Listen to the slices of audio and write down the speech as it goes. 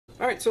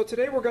Alright, so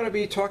today we're going to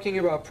be talking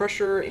about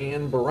pressure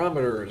and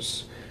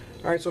barometers.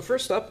 Alright, so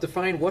first up,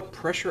 define what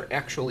pressure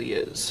actually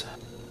is.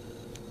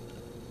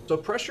 So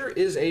pressure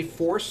is a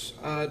force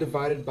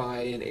divided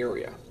by an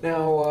area.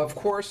 Now, of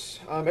course,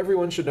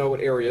 everyone should know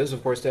what area is.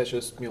 Of course, that's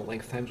just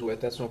length times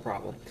width. That's no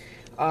problem.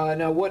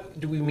 Now, what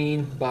do we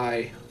mean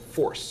by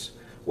force?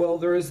 Well,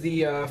 there is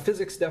the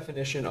physics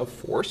definition of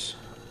force,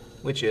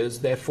 which is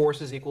that force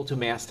is equal to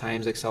mass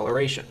times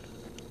acceleration.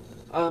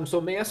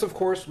 So mass, of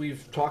course,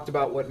 we've talked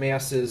about what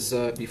mass is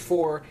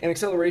before, and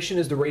acceleration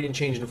is the rate and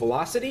change in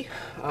velocity.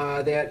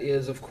 That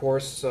is, of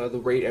course,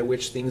 the rate at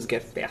which things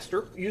get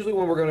faster. Usually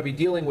when we're going to be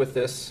dealing with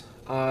this,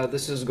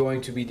 this is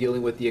going to be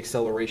dealing with the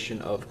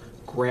acceleration of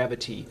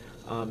gravity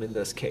in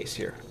this case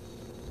here.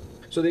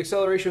 So the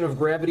acceleration of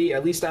gravity,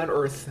 at least on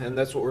Earth, and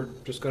that's what we're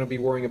just going to be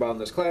worrying about in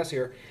this class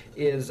here,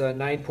 is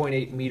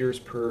 9.8 meters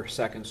per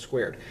second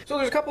squared. So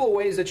there's a couple of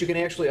ways that you can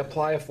actually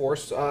apply a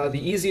force. The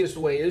easiest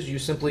way is you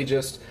simply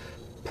just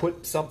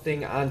put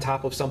something on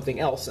top of something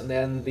else, and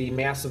then the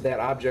mass of that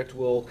object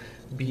will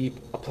be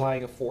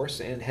applying a force,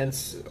 and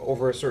hence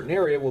over a certain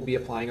area will be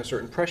applying a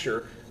certain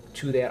pressure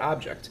to that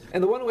object.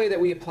 And the one way that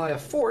we apply a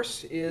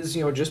force is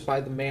just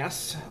by the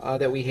mass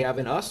that we have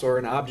in us or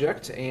an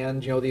object,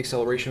 and the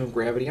acceleration of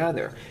gravity on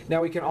there.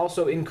 Now we can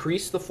also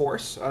increase the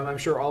force. I'm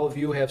sure all of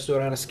you have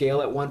stood on a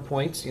scale at one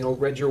point,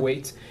 read your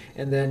weight,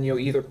 and then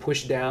either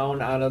pushed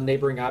down on a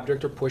neighboring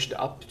object or pushed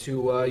up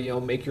to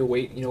make your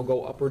weight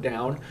go up or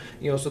down.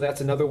 So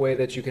that's another way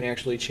that you can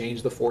actually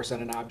change the force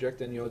on an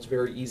object, and it's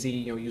very easy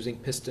using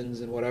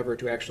pistons and whatever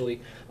to actually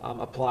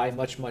apply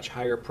much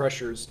higher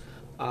pressures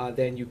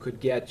than you could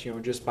get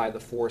just by the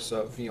force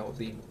of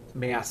the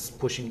mass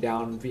pushing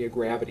down via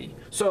gravity.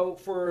 So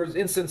for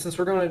instance, since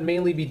we're going to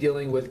mainly be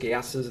dealing with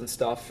gases and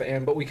stuff,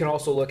 but we can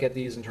also look at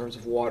these in terms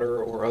of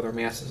water or other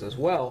masses as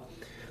well,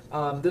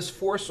 this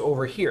force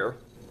over here.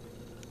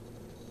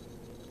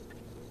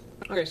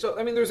 Okay, so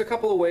I mean there's a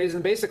couple of ways,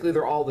 and basically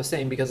they're all the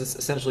same because it's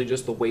essentially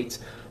just the weight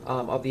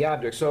of the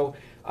object. So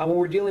when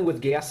we're dealing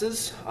with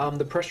gases,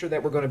 the pressure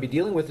that we're going to be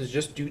dealing with is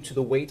just due to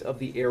the weight of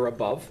the air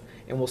above,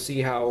 and we'll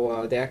see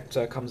how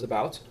that comes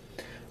about.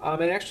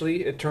 And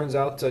actually, it turns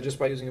out just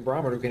by using a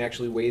barometer, we can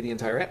actually weigh the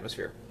entire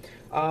atmosphere.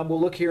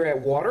 We'll look here at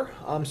water,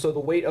 so the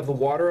weight of the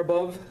water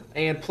above,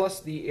 and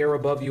plus the air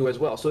above you as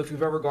well. So if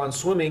you've ever gone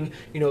swimming,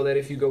 you know that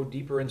if you go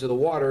deeper into the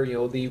water,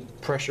 the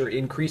pressure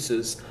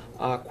increases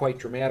quite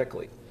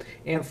dramatically.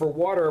 And for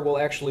water, we'll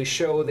actually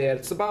show that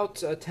it's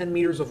about 10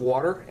 meters of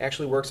water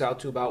actually works out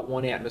to about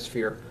 1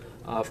 atmosphere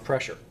of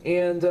pressure.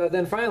 And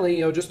then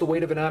finally, just the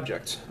weight of an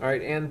object. All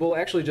right, and we'll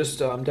actually just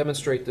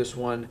demonstrate this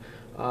one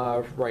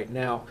right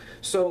now.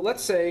 So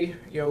let's say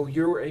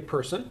you're a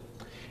person,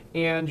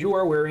 and you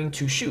are wearing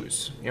 2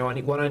 shoes,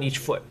 one on each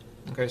foot.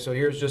 Okay, so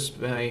here's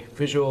just a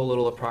visual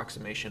little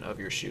approximation of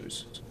your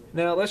shoes.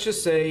 Now let's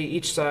just say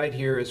each side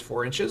here is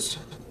 4 inches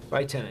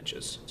by 10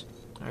 inches.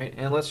 All right,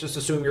 and let's just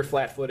assume you're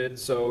flat-footed,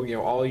 so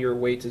all your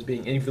weight is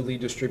being evenly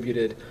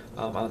distributed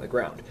on the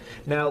ground.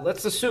 Now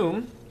let's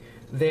assume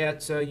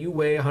that you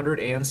weigh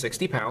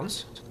 160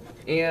 pounds,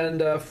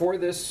 and for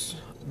this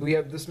we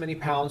have this many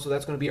pounds, so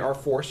that's going to be our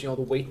force, the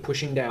weight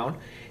pushing down,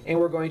 and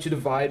we're going to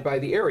divide by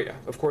the area.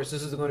 Of course,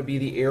 this is going to be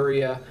the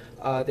area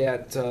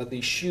that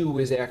the shoe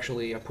is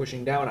actually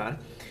pushing down on.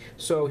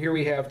 So here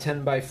we have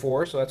 10 by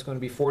 4, so that's going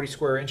to be 40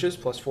 square inches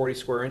plus 40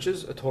 square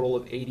inches, a total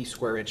of 80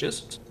 square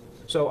inches.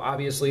 So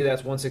obviously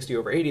that's 160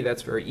 over 80,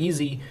 that's very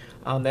easy.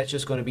 That's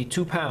just going to be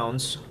 2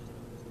 pounds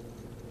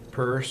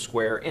per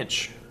square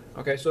inch.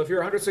 Okay, so if you're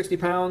a 160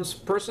 pounds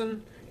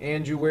person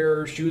and you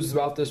wear shoes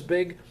about this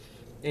big,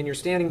 and you're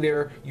standing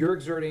there, you're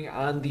exerting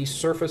on the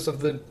surface of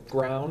the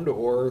ground,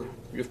 or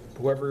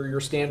whoever you're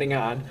standing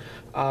on,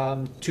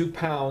 2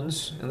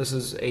 pounds, and this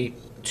is a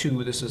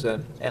 2, this is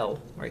an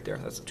L right there,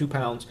 that's 2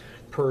 pounds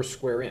per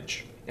square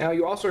inch. Now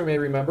you also may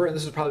remember, and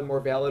this is probably more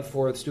valid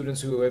for the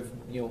students who have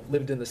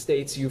lived in the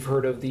States, you've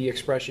heard of the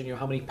expression,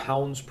 how many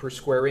pounds per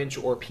square inch,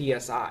 or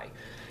PSI.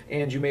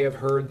 And you may have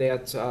heard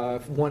that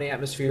 1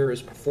 atmosphere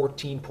is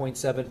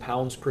 14.7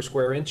 pounds per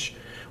square inch.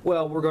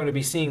 Well, we're going to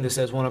be seeing this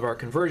as one of our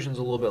conversions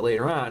a little bit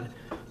later on,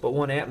 but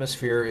 1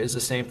 atmosphere is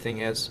the same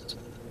thing as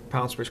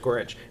pounds per square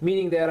inch,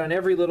 meaning that on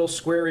every little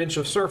square inch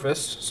of surface,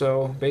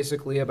 so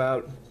basically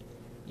about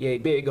yay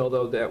big,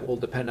 although that will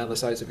depend on the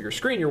size of your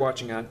screen you're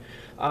watching on.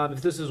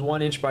 If this is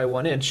 1 inch by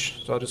 1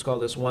 inch, so I'll just call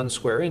this 1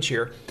 square inch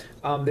here,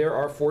 there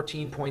are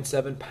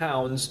 14.7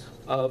 pounds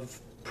of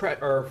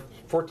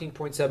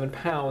 14.7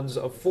 pounds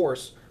of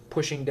force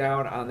pushing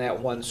down on that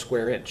 1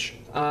 square inch.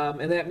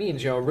 And that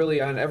means,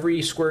 really on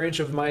every square inch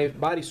of my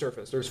body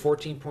surface, there's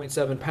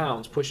 14.7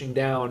 pounds pushing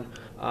down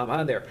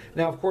on there.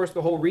 Now, of course,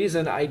 the whole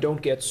reason I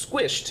don't get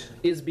squished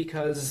is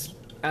because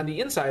on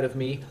the inside of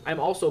me, I'm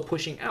also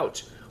pushing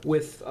out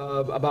with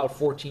about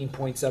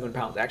 14.7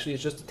 pounds. Actually,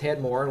 it's just a tad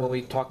more, and when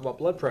we talk about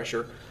blood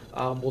pressure,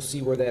 we'll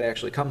see where that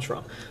actually comes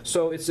from.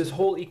 So it's this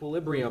whole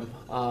equilibrium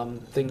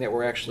thing that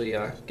we're actually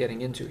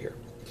getting into here.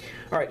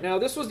 All right, now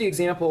this was the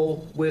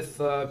example with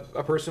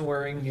a person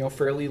wearing,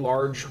 fairly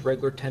large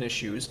regular tennis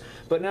shoes.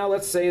 But now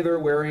let's say they're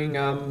wearing,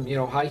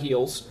 high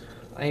heels,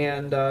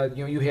 and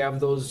you have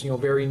those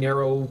very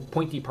narrow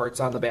pointy parts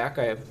on the back.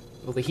 I have,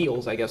 well, the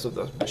heels, I guess, of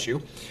the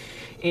shoe.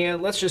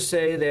 And let's just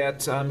say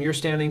that you're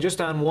standing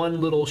just on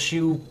one little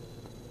shoe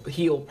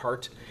heel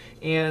part,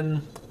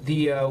 and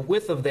the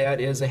width of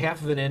that is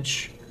 1/2 of an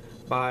inch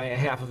by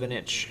 1/2 of an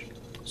inch.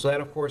 So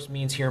that of course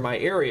means here my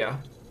area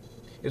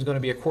is going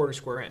to be 1/4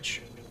 square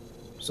inch.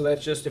 So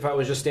that's just if I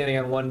was just standing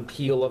on one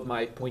heel of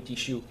my pointy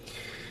shoe.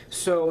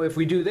 So if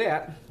we do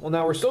that, well,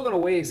 now we're still going to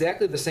weigh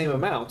exactly the same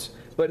amount,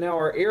 but now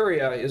our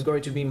area is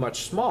going to be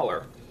much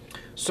smaller.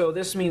 So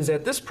this means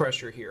that this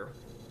pressure here,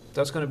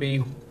 that's going to be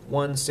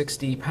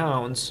 160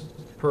 pounds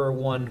per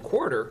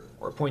 1/4,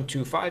 or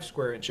 0.25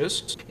 square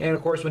inches. And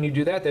of course when you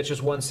do that, that's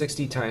just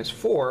 160 times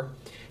 4,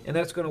 and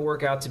that's going to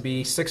work out to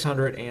be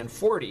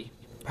 640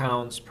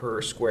 pounds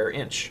per square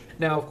inch.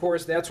 Now of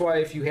course that's why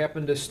if you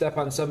happen to step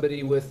on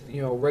somebody with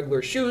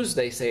regular shoes,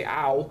 they say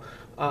ow.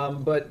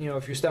 But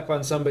if you step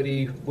on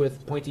somebody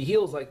with pointy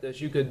heels like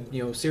this, you could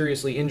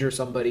seriously injure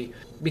somebody,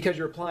 because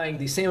you're applying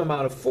the same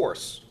amount of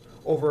force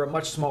over a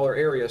much smaller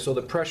area, so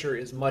the pressure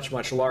is much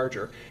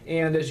larger.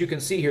 And as you can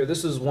see here,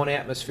 this is 1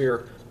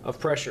 atmosphere of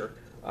pressure.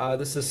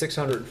 This is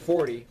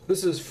 640.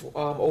 This is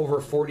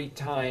over 40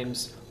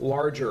 times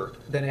larger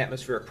than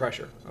atmospheric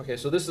pressure. Okay,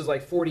 so this is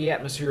like 40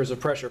 atmospheres of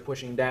pressure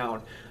pushing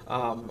down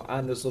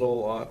on this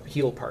little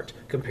heel part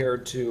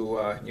compared to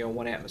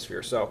 1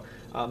 atmosphere. So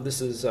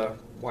this is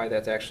why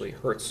that actually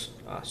hurts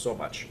so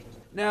much.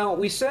 Now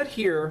we said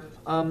here,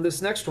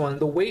 this next one,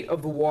 the weight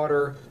of the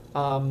water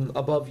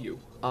above you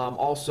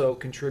also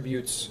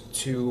contributes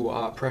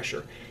to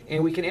pressure,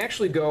 and we can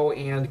actually go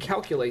and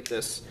calculate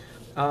this.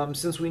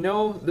 Since we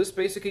know this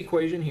basic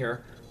equation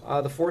here,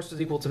 the force is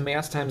equal to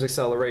mass times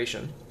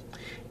acceleration,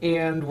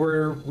 and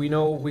we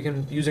know we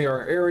can, using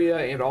our area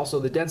and also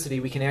the density,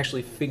 we can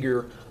actually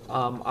figure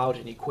out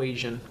an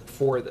equation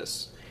for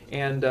this.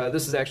 And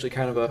this is actually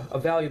kind of a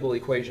valuable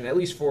equation, at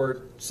least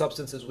for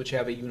substances which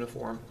have a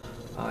uniform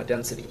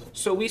density.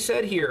 So we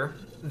said here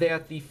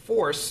that the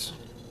force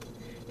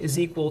is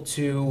equal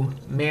to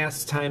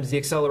mass times the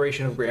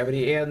acceleration of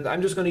gravity, and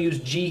I'm just going to use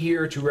g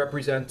here to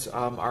represent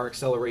our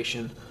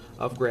acceleration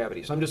of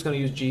gravity. So I'm just going to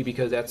use g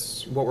because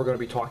that's what we're going to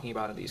be talking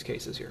about in these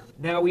cases here.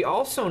 Now we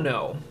also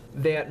know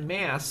that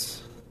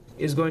mass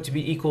is going to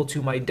be equal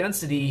to my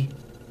density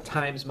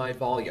times my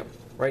volume,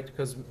 right?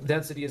 Because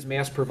density is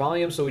mass per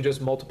volume, so we just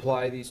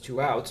multiply these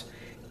two out,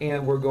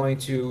 and we're going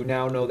to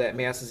now know that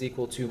mass is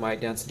equal to my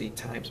density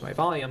times my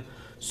volume.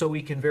 So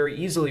we can very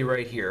easily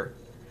write here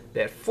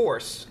that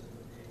force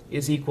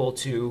is equal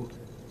to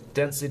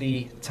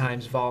density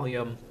times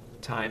volume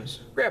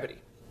times gravity.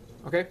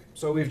 Okay,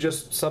 so we've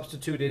just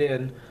substituted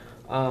in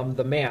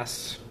the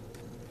mass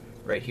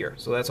right here.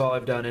 So that's all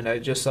I've done, and I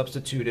just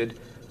substituted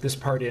this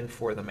part in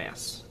for the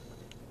mass.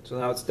 So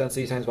now it's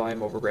density times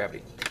volume over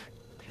gravity.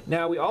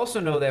 Now we also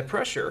know that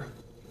pressure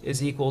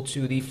is equal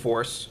to the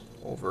force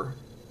over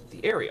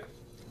the area.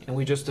 And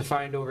we just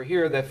defined over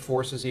here that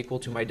force is equal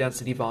to my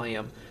density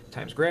volume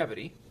times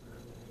gravity.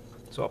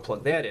 So I'll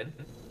plug that in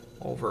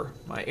over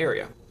my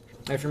area.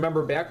 Now, if you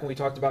remember back when we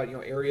talked about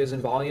areas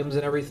and volumes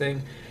and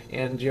everything,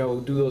 and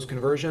do those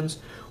conversions,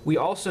 we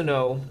also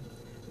know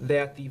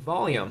that the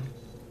volume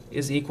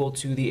is equal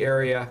to the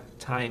area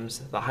times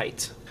the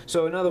height.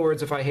 So in other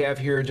words, if I have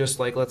here just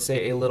like, let's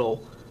say, a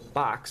little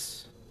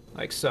box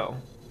like so.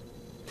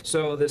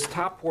 So this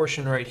top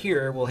portion right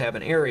here will have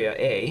an area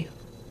A,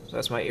 so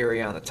that's my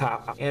area on the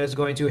top, and it's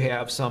going to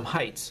have some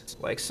height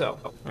like so.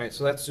 All right,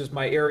 so that's just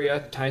my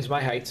area times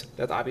my height.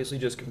 That's obviously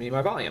just giving me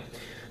my volume.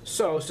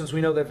 So since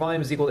we know that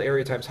volume is equal to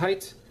area times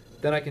height,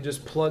 then I can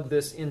just plug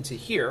this into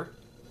here.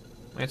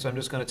 Right, so I'm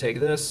just going to take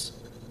this,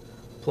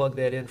 plug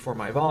that in for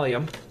my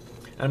volume,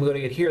 and I'm going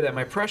to get here that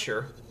my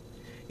pressure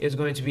is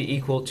going to be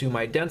equal to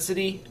my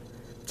density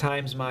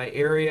times my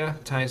area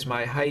times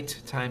my height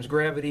times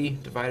gravity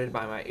divided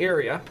by my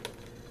area.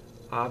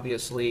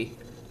 Obviously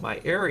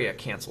my area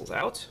cancels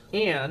out,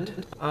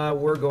 and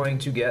we're going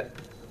to get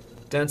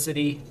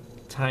density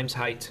times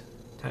height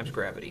times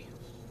gravity.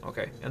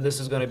 Okay, and this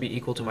is going to be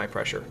equal to my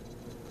pressure.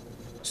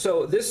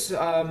 So this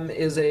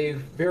is a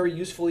very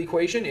useful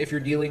equation if you're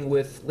dealing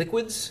with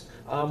liquids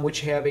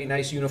which have a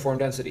nice uniform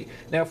density.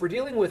 Now if we're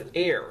dealing with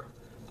air,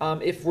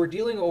 if we're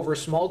dealing over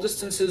small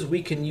distances,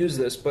 we can use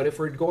this, but if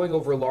we're going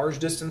over large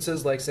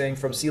distances, like saying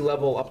from sea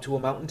level up to a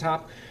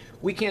mountaintop,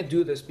 we can't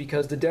do this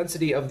because the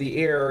density of the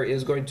air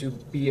is going to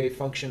be a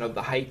function of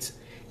the height.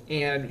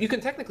 And you can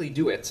technically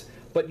do it,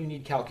 but you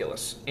need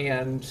calculus,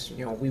 and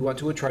we want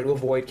to try to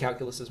avoid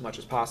calculus as much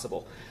as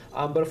possible.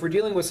 But if we're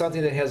dealing with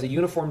something that has a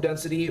uniform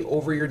density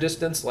over your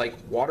distance, like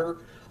water,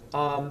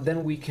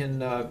 then we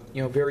can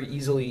very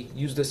easily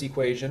use this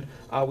equation.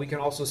 We can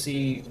also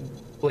see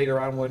later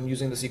on when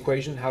using this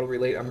equation how to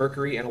relate a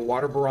mercury and a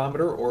water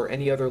barometer or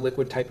any other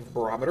liquid type of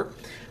barometer.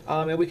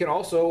 And we can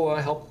also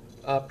help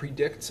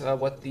predict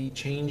what the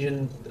change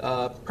in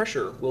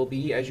pressure will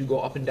be as you go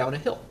up and down a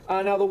hill.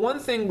 Now the one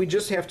thing we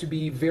just have to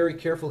be very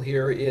careful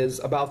here is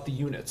about the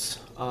units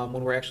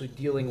when we're actually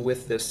dealing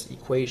with this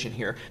equation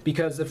here,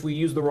 because if we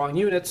use the wrong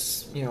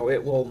units,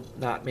 it will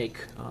not make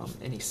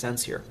any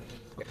sense here.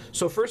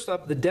 So first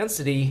up, the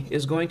density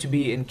is going to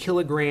be in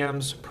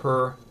kilograms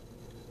per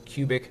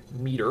cubic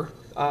meter.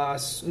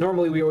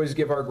 Normally we always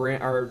give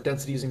our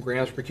densities in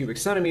grams per cubic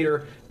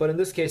centimeter, but in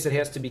this case it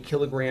has to be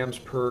kilograms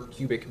per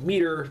cubic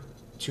meter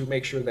to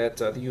make sure that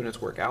the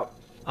units work out.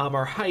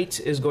 Our height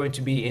is going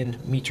to be in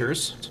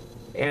meters,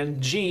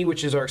 and g,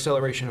 which is our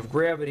acceleration of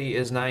gravity,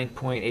 is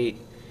 9.8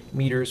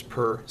 meters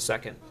per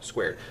second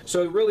squared.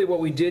 So really what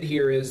we did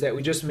here is that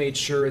we just made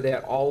sure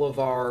that all of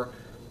our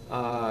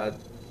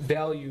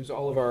values,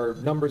 all of our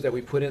numbers that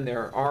we put in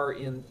there are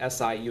in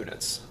SI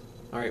units.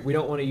 All right, we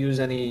don't want to use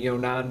any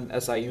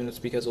non-SI units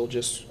because it'll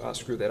just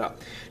screw that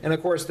up. And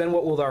of course, then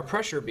what will our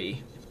pressure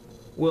be?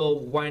 Will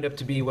wind up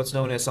to be what's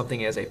known as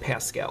something as a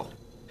Pascal.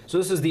 So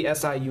this is the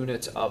SI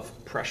unit of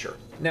pressure.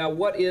 Now,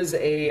 what is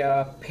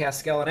a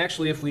Pascal? And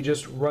actually, if we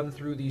just run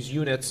through these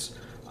units,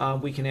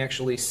 we can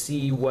actually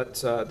see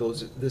what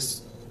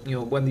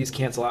when these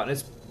cancel out.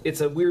 And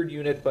it's a weird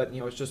unit, but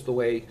it's just the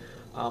way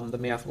the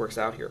math works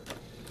out here.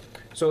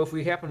 So if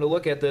we happen to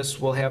look at this,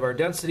 we'll have our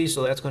density.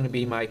 So that's going to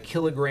be my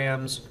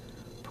kilograms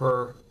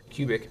per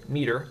cubic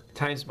meter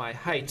times my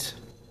height,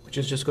 which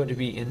is just going to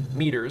be in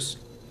meters.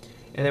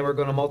 And then we're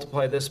going to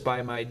multiply this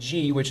by my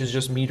g, which is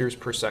just meters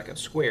per second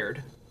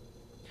squared.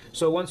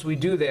 So once we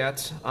do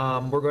that,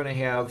 we're going to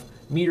have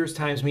meters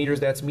times meters.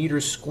 That's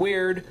meters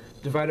squared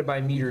divided by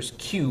meters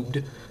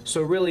cubed.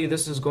 So really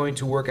this is going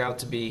to work out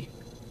to be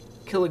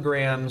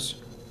kilograms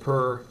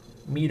per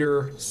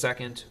meter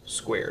second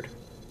squared.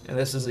 And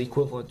this is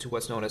equivalent to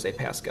what's known as a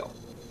Pascal.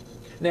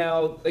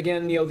 Now,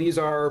 again, these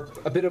are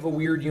a bit of a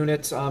weird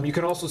unit. You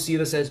can also see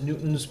this as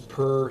newtons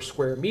per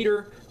square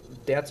meter.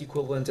 That's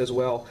equivalent as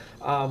well.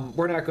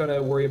 We're not going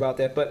to worry about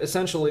that, but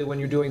essentially when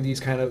you're doing these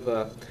kind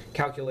of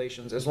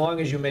calculations, as long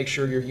as you make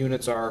sure your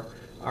units or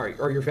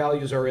your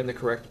values are in the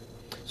correct.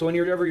 So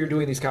whenever you're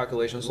doing these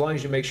calculations, as long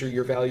as you make sure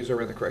your values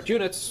are in the correct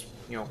units,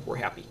 we're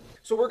happy.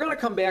 So we're going to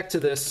come back to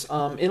this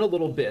in a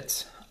little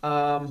bit.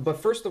 But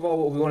first of all,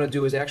 what we want to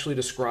do is actually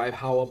describe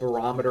how a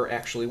barometer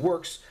actually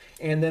works.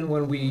 And then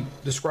when we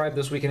describe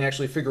this, we can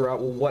actually figure out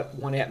what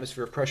 1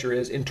 atmosphere of pressure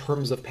is in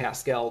terms of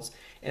pascals,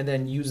 and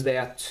then use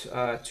that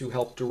to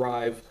help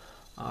derive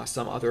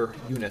some other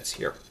units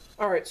here.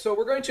 All right, so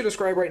we're going to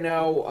describe right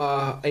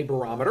now a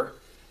barometer.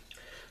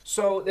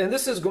 And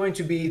this is going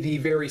to be the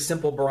very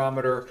simple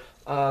barometer.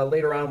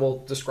 Later on,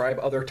 we'll describe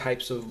other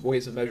types of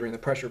ways of measuring the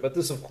pressure, but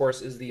this, of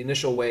course, is the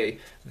initial way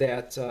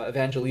that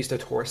Evangelista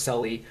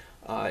Torricelli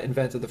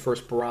invented the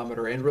first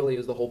barometer, and really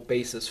is the whole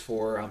basis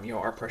for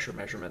our pressure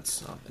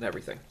measurements and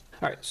everything.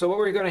 All right, so what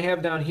we're going to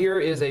have down here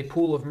is a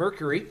pool of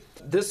mercury.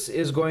 This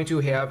is going to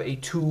have a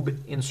tube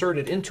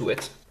inserted into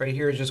it. Right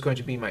here is just going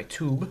to be my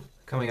tube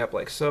coming up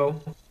like so.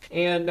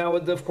 And now,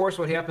 of course,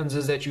 what happens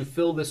is that you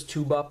fill this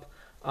tube up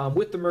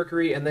with the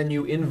mercury, and then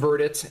you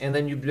invert it, and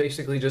then you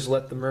basically just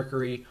let the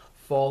mercury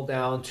fall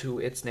down to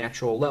its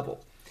natural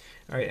level.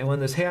 All right, and when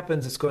this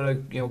happens, it's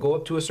going to go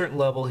up to a certain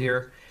level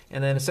here,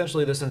 and then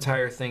essentially this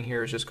entire thing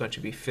here is just going to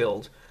be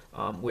filled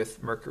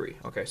with mercury.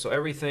 Okay, so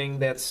everything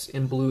that's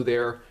in blue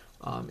there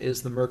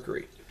is the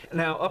mercury.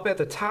 Now up at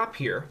the top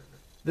here,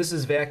 this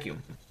is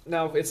vacuum.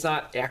 Now it's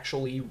not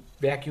actually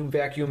vacuum.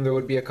 There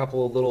would be a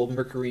couple of little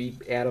mercury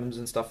atoms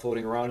and stuff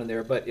floating around in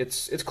there, but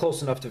it's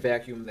close enough to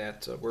vacuum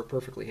that we're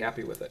perfectly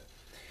happy with it.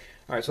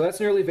 All right, so that's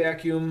nearly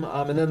vacuum,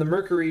 and then the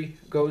mercury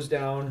goes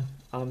down,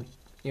 and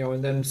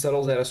then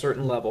settles at a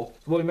certain level.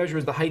 What we measure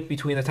is the height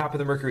between the top of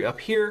the mercury up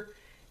here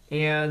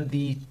and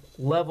the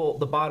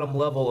bottom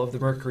level of the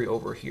mercury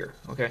over here.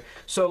 Okay,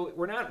 so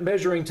we're not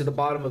measuring to the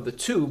bottom of the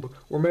tube,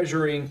 we're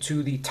measuring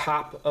to the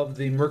top of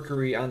the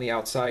mercury on the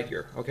outside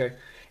here. Okay,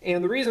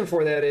 and the reason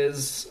for that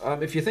is,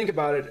 if you think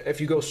about it,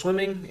 if you go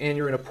swimming and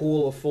you're in a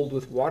pool filled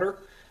with water,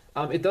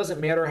 it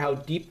doesn't matter how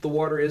deep the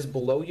water is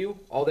below you.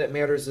 All that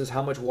matters is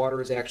how much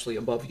water is actually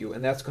above you,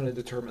 and that's going to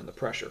determine the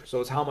pressure.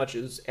 So it's how much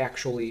is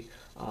actually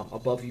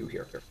above you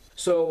here.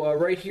 So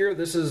right here,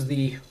 this is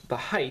the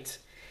height.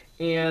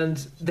 And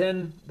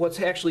then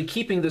what's actually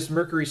keeping this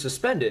mercury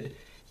suspended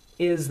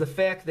is the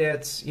fact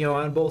that,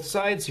 on both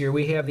sides here,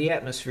 we have the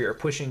atmosphere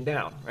pushing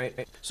down,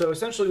 right? So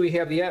essentially we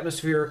have the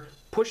atmosphere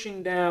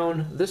pushing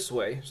down this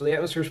way. So the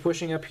atmosphere is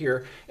pushing up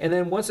here. And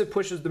then once it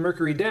pushes the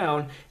mercury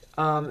down,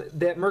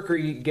 that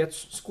mercury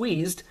gets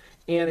squeezed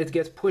and it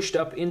gets pushed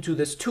up into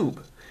this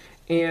tube.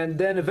 And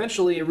then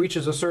eventually it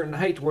reaches a certain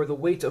height where the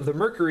weight of the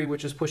mercury,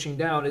 which is pushing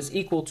down, is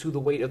equal to the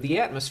weight of the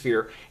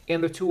atmosphere,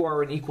 and the two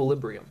are in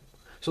equilibrium.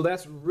 So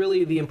that's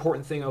really the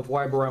important thing of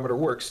why a barometer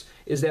works,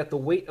 is that the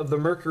weight of the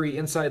mercury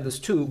inside this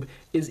tube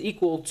is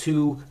equal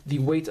to the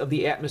weight of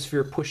the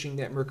atmosphere pushing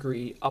that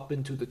mercury up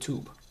into the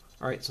tube.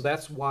 All right, so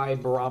that's why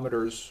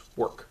barometers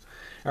work.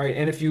 All right,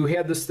 and if you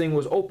had this thing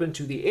was open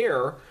to the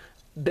air,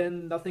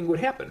 then nothing would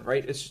happen,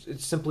 right? It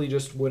simply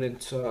just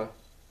wouldn't,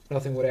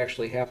 nothing would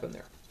actually happen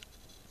there.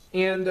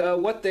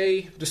 And what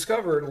they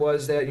discovered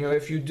was that,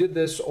 if you did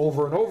this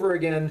over and over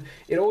again,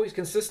 it always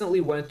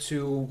consistently went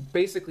to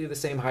basically the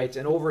same height.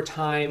 And over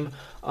time,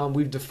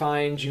 we've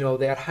defined,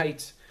 that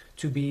height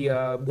to be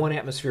 1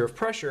 atmosphere of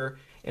pressure,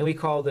 and we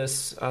call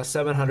this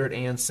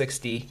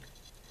 760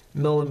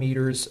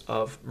 millimeters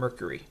of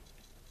mercury.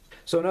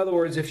 So in other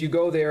words, if you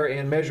go there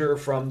and measure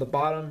from the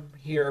bottom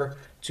here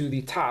to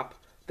the top,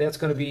 that's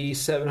going to be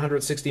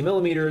 760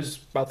 millimeters,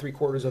 about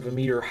 3/4 of a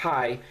meter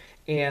high,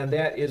 and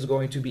that is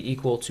going to be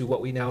equal to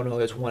what we now know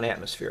as 1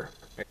 atmosphere,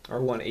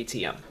 or 1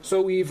 ATM.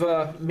 So we've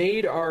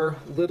made our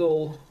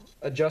little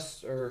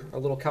our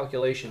little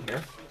calculation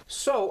here.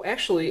 So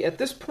actually, at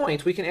this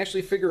point, we can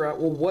actually figure out,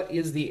 well, what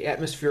is the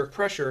atmospheric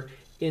pressure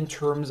in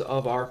terms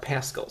of our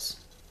pascals?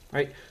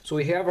 Right? So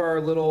we have our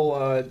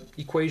little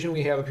equation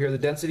we have up here, the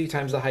density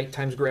times the height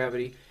times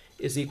gravity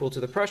is equal to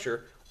the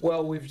pressure.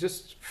 Well, we've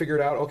just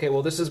figured out, okay,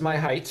 well, this is my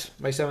height,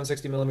 my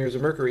 760 millimeters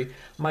of mercury.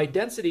 My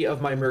density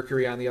of my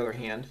mercury, on the other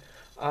hand,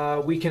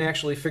 we can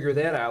actually figure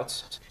that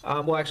out.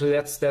 Well, actually,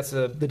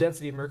 the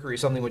density of mercury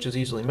is something which is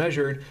easily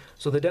measured.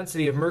 So the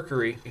density of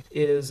mercury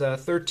is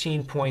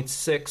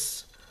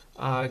 13.6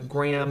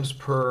 grams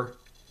per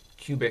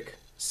cubic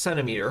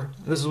centimeter.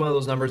 This is one of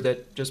those numbers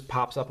that just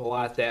pops up a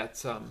lot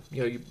that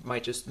you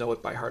might just know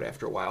it by heart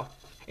after a while.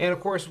 And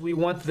of course, we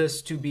want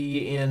this to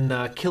be in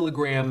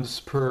kilograms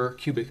per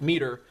cubic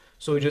meter,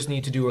 so we just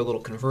need to do a little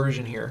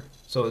conversion here.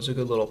 So it's a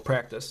good little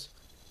practice.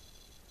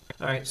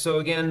 All right, so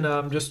again,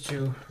 just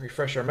to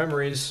refresh our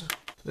memories,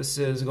 this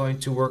is going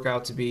to work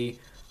out to be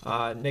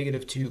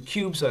 -2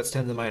 cubed, so that's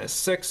 10 to the minus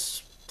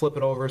 6. Flip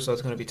it over, so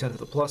it's going to be 10 to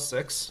the plus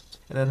 6.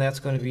 And then that's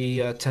going to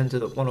be 10 to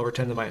the 1 over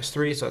 10 to the minus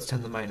 3, so that's 10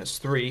 to the minus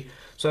 3.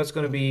 So that's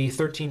going to be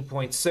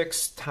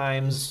 13.6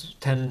 times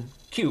 10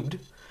 cubed,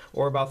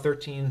 or about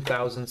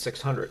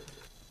 13,600.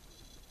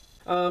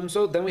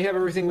 So then we have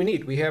everything we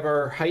need. We have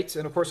our height,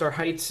 and of course our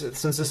height,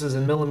 since this is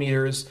in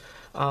millimeters,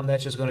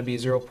 that's just going to be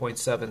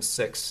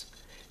 0.76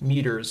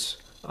 meters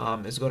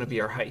is going to be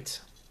our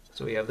height.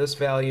 So we have this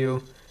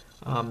value,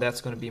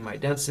 that's going to be my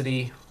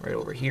density right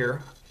over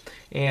here.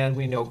 And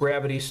we know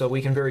gravity, so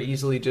we can very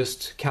easily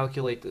just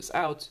calculate this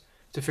out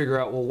to figure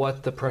out, well,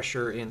 what the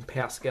pressure in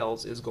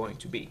pascals is going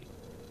to be.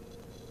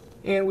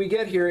 And we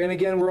get here, and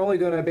again, we're only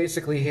going to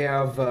basically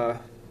have,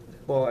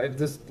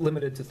 this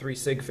limited to 3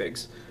 sig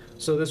figs.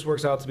 So this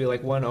works out to be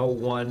like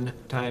 101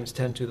 times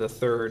 10 to the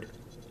third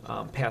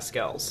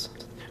pascals.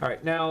 All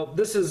right, now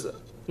this is,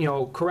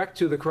 correct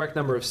to the correct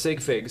number of sig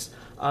figs.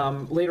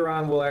 Later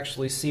on, we'll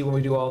actually see when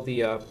we do all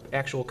the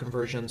actual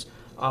conversions,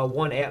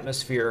 1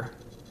 atmosphere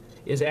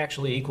is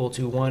actually equal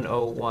to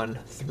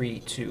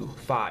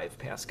 101,325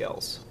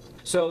 pascals.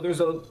 So there's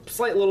a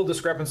slight little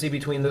discrepancy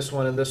between this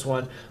one and this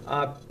one.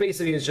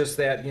 Basically, it's just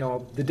that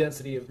the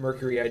density of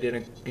mercury I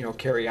didn't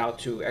carry out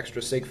to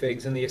extra sig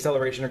figs, and the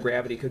acceleration of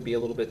gravity could be a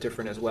little bit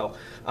different as well.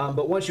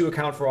 But once you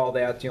account for all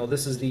that,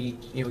 this is the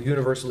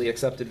universally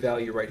accepted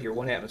value right here.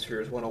 1 atmosphere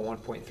is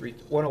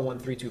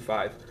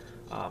 101,325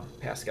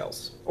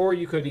 pascals. Or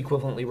you could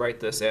equivalently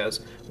write this as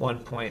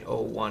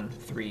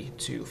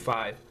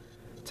 1.01325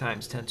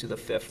 times 10 to the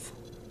 5th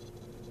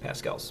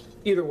pascals.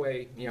 Either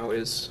way,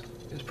 is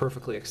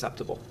perfectly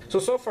acceptable.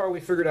 So far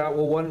we figured out,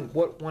 well,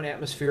 what 1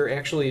 atmosphere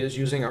actually is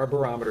using our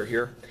barometer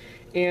here.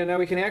 And now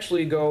we can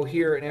actually go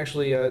here and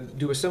actually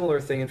do a similar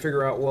thing and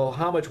figure out, well,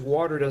 how much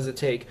water does it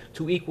take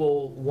to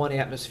equal 1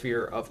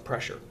 atmosphere of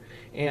pressure?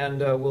 And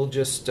we'll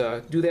just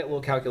do that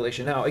little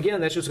calculation now. Again,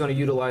 that's just going to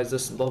utilize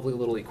this lovely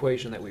little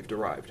equation that we've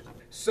derived.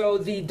 So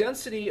the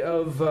density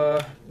of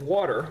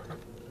water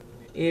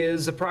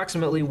is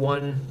approximately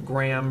 1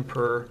 gram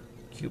per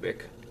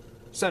cubic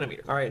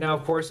centimeter. All right, now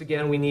of course,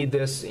 again, we need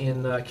this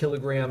in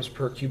kilograms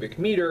per cubic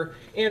meter,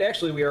 and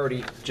actually we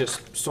already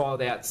just saw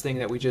that thing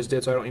that we just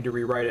did, so I don't need to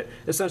rewrite it.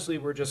 Essentially,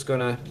 we're just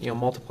going to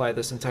multiply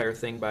this entire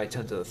thing by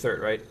 10 to the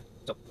third, right?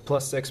 So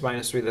plus 6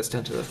 minus 3, that's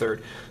 10 to the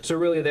third. So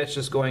really, that's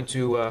just going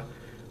to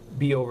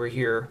be over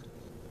here.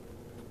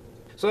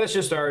 So that's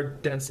just our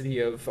density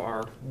of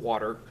our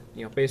water,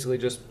 basically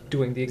just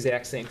doing the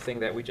exact same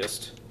thing that we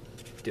just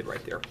did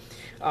right there.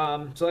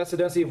 So that's the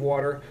density of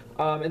water.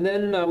 And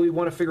then we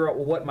want to figure out,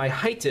 well, what my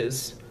height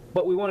is,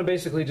 but we want to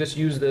basically just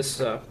use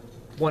this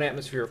 1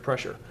 atmosphere of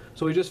pressure.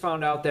 So we just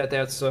found out that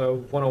that's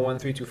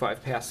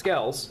 101,325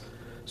 pascals.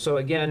 So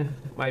again,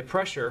 my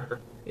pressure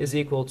is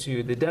equal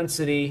to the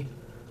density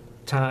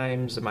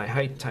times my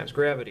height times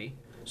gravity.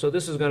 So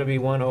this is going to be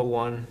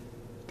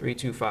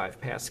 101,325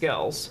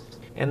 pascals.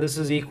 And this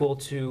is equal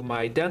to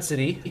my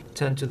density,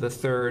 10 to the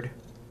third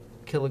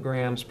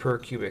kilograms per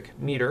cubic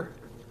meter,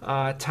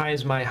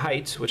 times my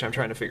height, which I'm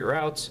trying to figure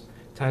out,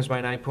 times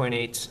my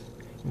 9.8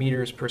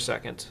 meters per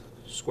second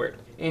squared.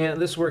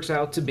 And this works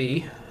out to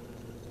be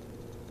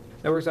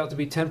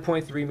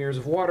 10.3 meters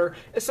of water.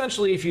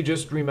 Essentially, if you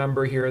just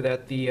remember here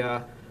that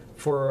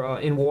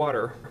in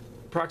water,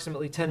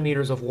 approximately 10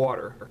 meters of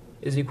water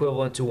is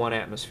equivalent to 1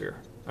 atmosphere.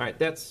 All right,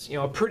 that's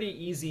a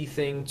pretty easy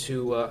thing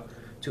to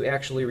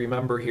actually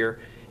remember here.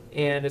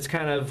 And it's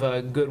kind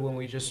of good when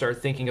we just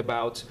start thinking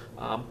about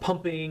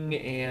pumping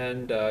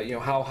and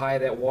how high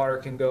that water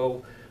can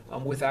go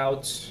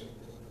without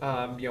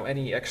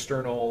any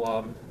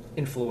external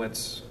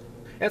influence.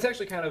 And it's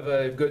actually kind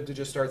of good to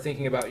just start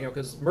thinking about,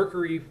 because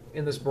mercury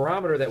in this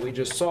barometer that we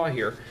just saw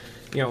here,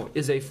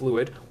 is a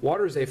fluid.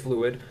 Water is a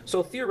fluid.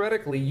 So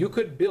theoretically, you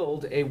could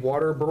build a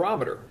water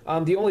barometer.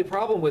 The only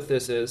problem with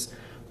this is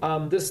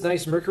this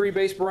nice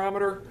mercury-based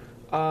barometer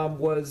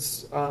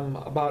was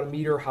about 1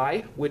 meter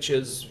high, which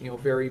is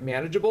very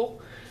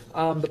manageable.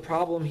 The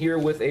problem here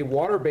with a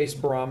water-based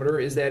barometer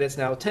is that it's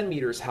now 10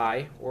 meters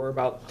high, or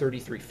about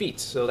 33 feet.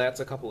 So that's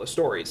a couple of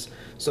stories.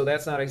 So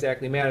that's not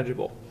exactly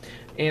manageable.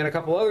 And a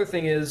couple other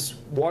thing is,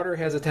 water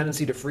has a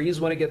tendency to freeze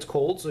when it gets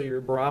cold, so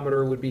your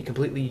barometer would be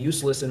completely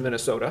useless in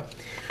Minnesota,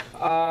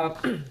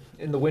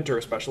 in the winter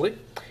especially.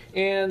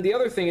 And the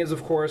other thing is,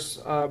 of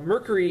course,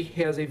 mercury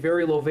has a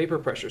very low vapor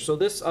pressure. So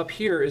this up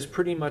here is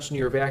pretty much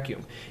near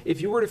vacuum.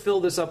 If you were to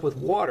fill this up with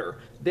water,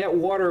 that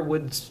water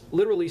would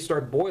literally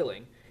start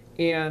boiling.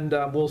 And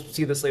we'll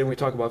see this later when we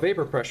talk about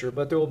vapor pressure,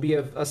 but there will be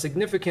a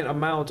significant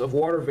amount of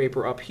water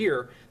vapor up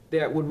here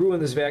that would ruin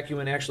this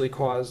vacuum and actually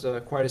cause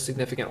quite a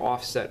significant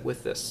offset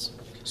with this.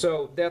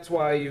 So that's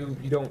why you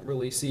don't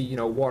really see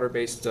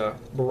water-based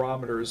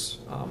barometers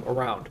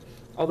around.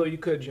 Although you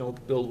could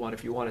build one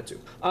if you wanted to.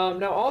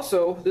 Now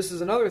also, this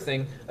is another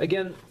thing,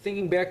 again,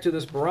 thinking back to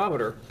this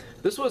barometer,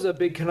 this was a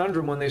big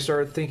conundrum when they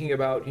started thinking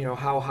about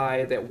how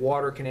high that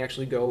water can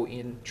actually go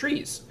in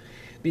trees.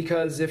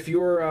 Because if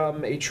you're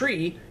a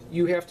tree,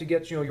 you have to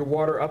get your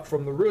water up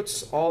from the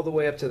roots all the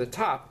way up to the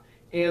top.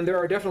 And there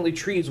are definitely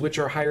trees which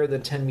are higher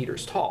than 10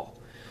 meters tall.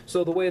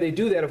 So the way they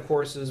do that, of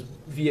course, is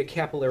via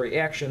capillary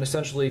action.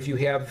 Essentially, if you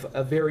have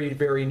a very,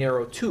 very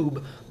narrow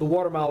tube, the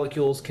water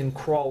molecules can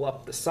crawl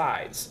up the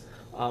sides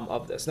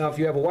of this. Now, if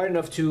you have a wide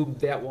enough tube,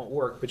 that won't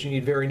work, but you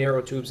need very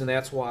narrow tubes, and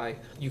that's why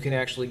you can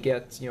actually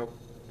get,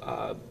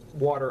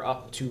 water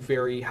up to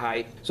very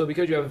high. So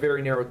because you have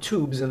very narrow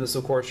tubes, and this,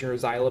 of course, your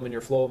xylem and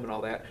your phloem and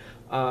all that,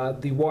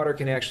 the water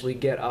can actually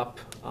get up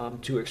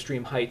to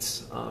extreme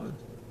heights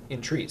in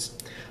trees.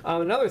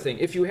 Another thing,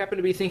 if you happen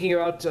to be thinking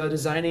about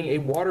designing a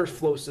water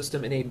flow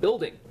system in a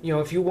building,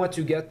 if you want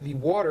to get the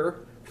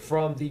water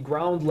from the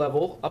ground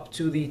level up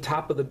to the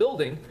top of the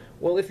building,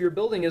 well, if your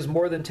building is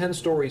more than 10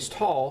 stories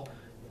tall,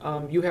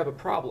 you have a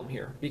problem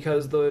here,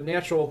 because the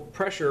natural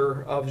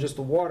pressure of just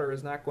the water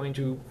is not going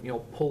to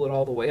pull it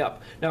all the way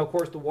up. Now, of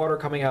course, the water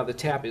coming out of the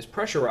tap is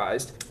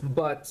pressurized,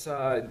 but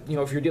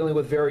if you're dealing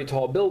with very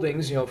tall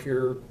buildings, if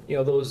you're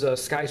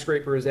those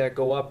skyscrapers that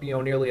go up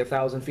nearly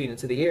 1,000 feet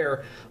into the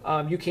air,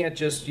 you can't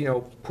just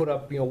put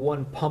up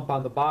one pump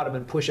on the bottom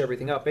and push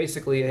everything up.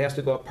 Basically, it has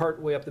to go up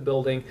part way up the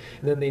building,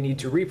 and then they need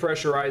to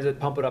repressurize it,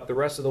 pump it up the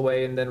rest of the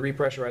way, and then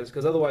repressurize it,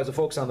 because otherwise the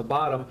folks on the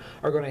bottom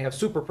are going to have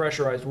super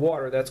pressurized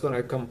water that's going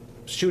to come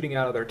shooting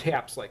out of their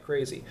taps like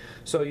crazy.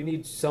 So you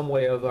need some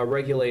way of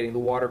regulating the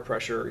water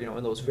pressure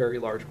in those very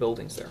large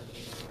buildings there.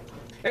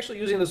 Actually,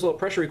 using this little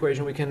pressure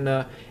equation, we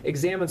can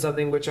examine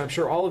something which I'm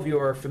sure all of you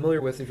are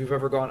familiar with if you've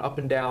ever gone up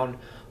and down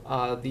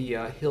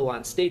the hill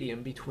on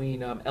Stadium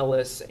between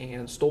Ellis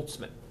and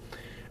Stoltzman.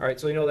 All right,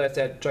 so that's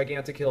that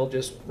gigantic hill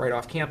just right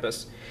off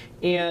campus.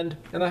 And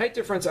the height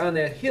difference on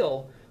that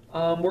hill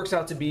works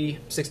out to be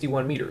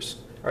 61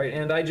 meters. All right,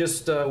 and I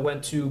just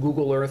went to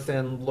Google Earth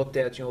and looked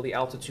at the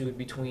altitude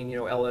between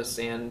Ellis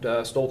and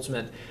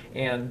Stoltzman,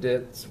 and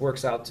it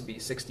works out to be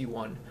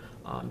 61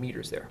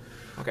 meters there.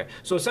 Okay,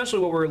 so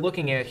essentially what we're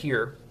looking at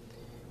here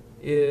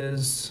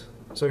is,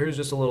 so here's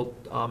just a little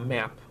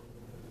map,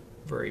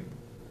 very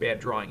bad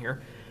drawing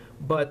here,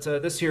 but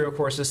this here of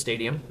course is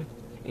Stadium,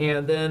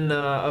 and then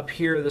up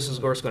here this is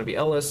of course going to be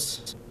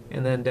Ellis,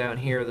 and then down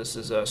here this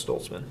is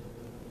Stoltzman.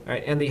 All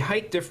right, and the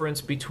height difference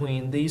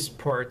between these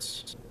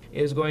parts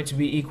is going to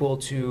be equal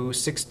to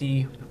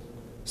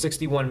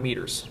 61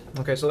 meters.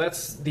 Okay, so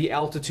that's the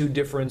altitude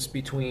difference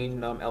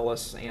between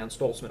Ellis and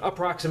Stoltzman,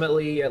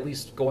 approximately, at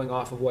least going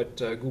off of what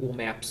Google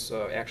Maps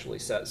actually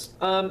says.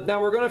 Now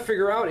we're going to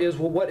figure out is,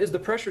 well, what is the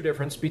pressure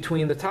difference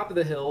between the top of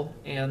the hill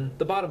and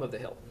the bottom of the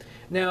hill?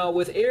 Now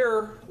with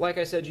air, like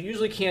I said, you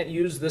usually can't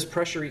use this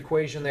pressure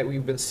equation that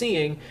we've been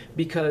seeing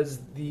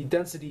because the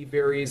density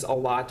varies a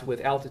lot with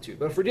altitude.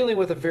 But if we're dealing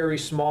with a very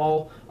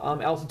small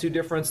altitude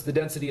difference, the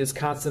density is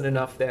constant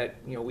enough that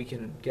we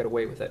can get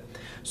away with it.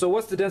 So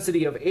what's the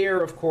density of air,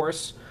 of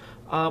course?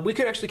 We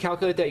could actually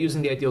calculate that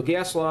using the ideal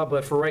gas law,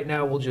 but for right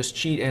now we'll just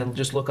cheat and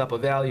just look up a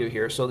value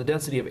here. So the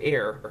density of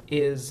air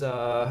is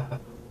So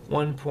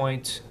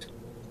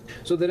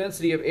the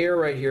density of air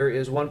right here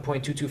is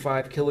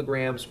 1.225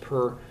 kilograms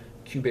per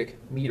cubic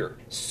meter.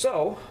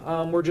 So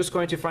we're just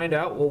going to find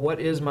out, well, what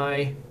is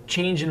my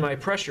change in my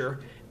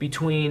pressure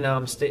between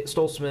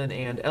Stoltzman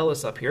and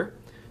Ellis up here.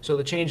 So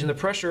the change in the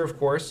pressure, of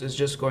course, is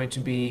just going to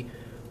be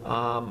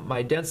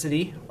my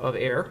density of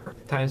air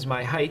times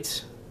my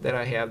height that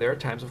I have there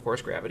times, of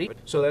course, gravity.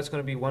 So that's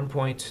going to be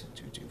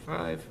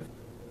 1.225.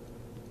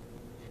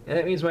 And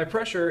that means my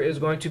pressure is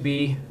going to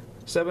be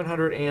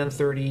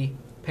 730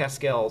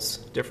 pascals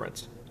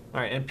difference. All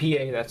right, and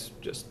PA, that's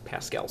just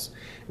pascals.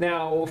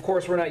 Now, of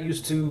course, we're not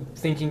used to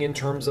thinking in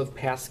terms of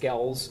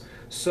pascals.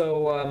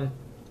 So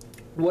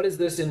what is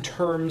this in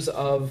terms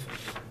of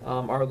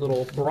our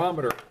little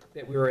barometer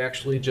that we were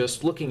actually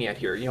just looking at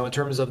here, in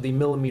terms of the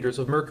millimeters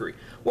of mercury?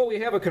 Well, we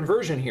have a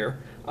conversion here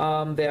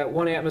that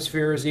 1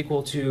 atmosphere is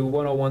equal to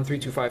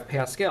 101,325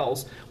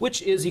 pascals,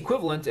 which is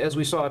equivalent, as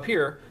we saw up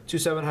here, to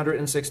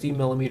 760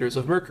 millimeters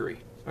of mercury.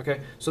 Okay,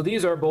 so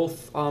these are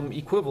both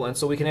equivalent,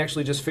 so we can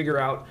actually just figure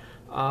out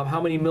how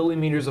many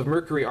millimeters of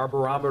mercury our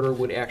barometer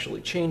would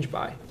actually change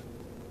by.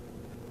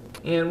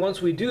 And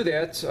once we do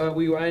that,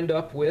 we wind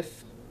up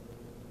with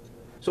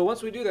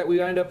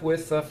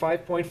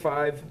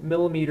 5.5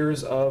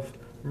 millimeters of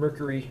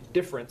mercury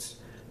difference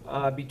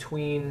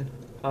between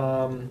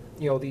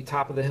the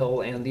top of the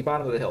hill and the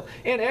bottom of the hill.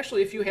 And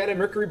actually, if you had a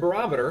mercury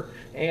barometer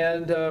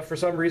and for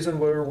some reason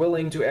were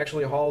willing to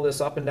actually haul this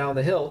up and down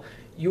the hill,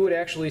 you would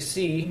actually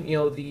see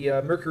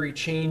the mercury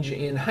change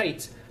in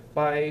height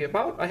by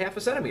about a half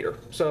a centimeter.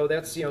 So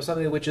that's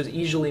something which is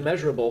easily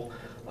measurable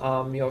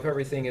if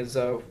everything is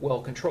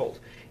well controlled.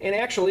 And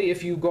actually,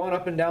 if you've gone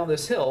up and down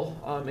this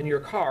hill in your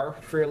car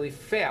fairly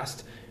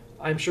fast,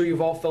 I'm sure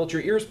you've all felt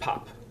your ears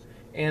pop.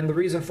 And the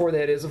reason for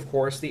that is, of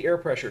course, the air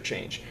pressure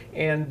change.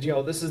 And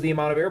this is the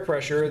amount of air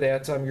pressure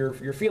that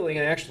you're feeling,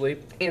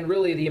 and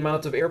really the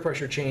amount of air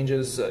pressure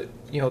changes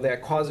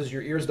that causes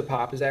your ears to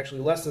pop is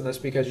actually less than this,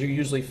 because you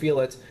usually feel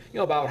it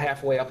about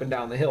halfway up and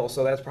down the hill.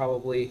 So that's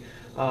probably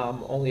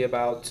only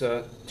about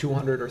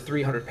 200 or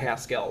 300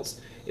 pascals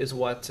is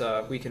what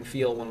we can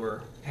feel when we're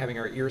having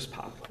our ears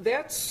pop.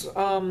 That's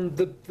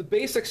the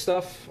basic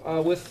stuff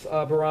with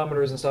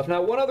barometers and stuff.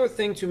 Now, one other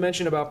thing to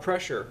mention about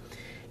pressure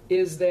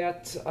is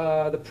that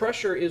the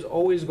pressure is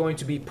always going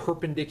to be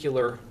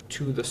perpendicular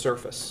to the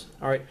surface.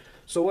 All right.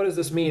 So what does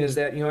this mean? Is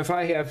that if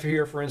I have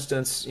here, for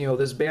instance,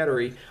 this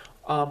battery,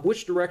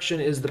 which direction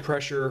is the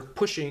pressure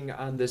pushing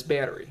on this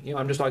battery?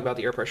 I'm just talking about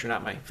the air pressure,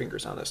 not my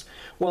fingers on this.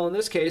 Well, in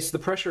this case, the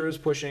pressure is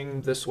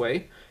pushing this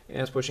way, and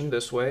it's pushing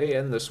this way,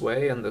 and this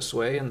way, and this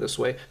way, and this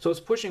way. So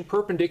it's pushing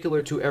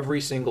perpendicular to every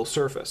single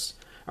surface.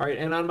 All right,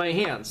 and on my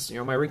hands,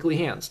 my wrinkly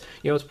hands,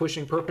 it's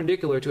pushing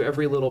perpendicular to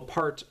every little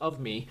part of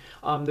me.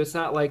 It's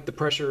not like the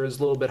pressure is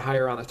a little bit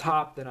higher on the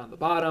top than on the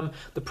bottom.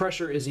 The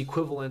pressure is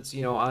equivalent,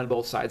 on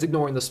both sides,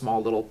 ignoring the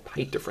small little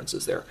height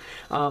differences there.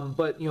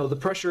 But, the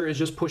pressure is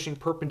just pushing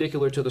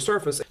perpendicular to the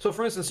surface. So,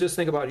 for instance, just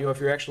think about, if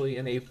you're actually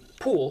in a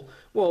pool,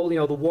 well,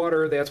 the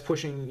water that's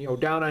pushing,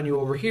 down on you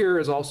over here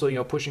is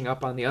also, pushing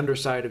up on the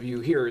underside of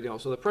you here,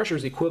 so the pressure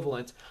is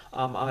equivalent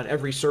on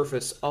every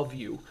surface of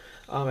you.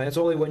 And it's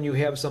only when you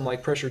have some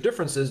pressure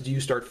differences do you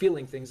start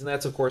feeling things, and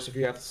that's of course if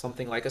you have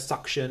something like a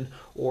suction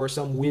or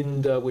some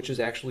wind which is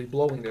actually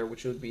blowing there,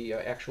 which would be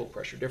actual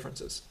pressure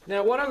differences.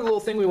 Now, one other little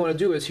thing we want to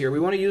do is here we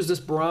want to use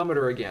this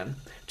barometer again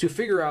to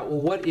figure out,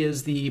 well, what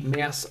is the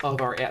mass of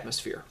our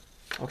atmosphere.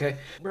 Okay,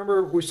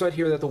 remember we said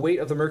here that the weight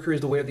of the mercury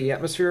is the weight of the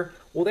atmosphere.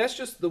 Well, that's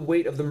just the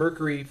weight of the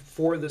mercury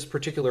for this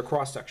particular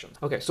cross section.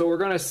 Okay, so what we're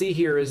going to see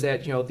here is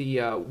that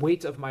the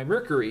weight of my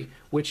mercury,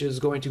 which is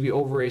going to be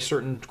over a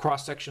certain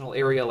cross-sectional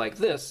area like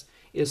this,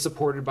 is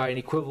supported by an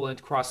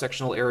equivalent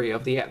cross-sectional area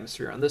of the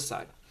atmosphere on this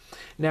side.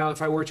 Now,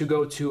 if I were to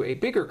go to a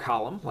bigger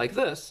column like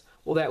this,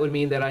 well, that would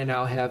mean that I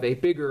now have a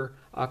bigger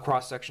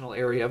cross-sectional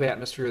area of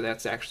atmosphere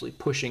that's actually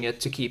pushing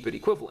it to keep it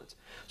equivalent.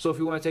 So if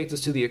we want to take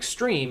this to the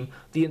extreme,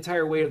 the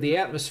entire weight of the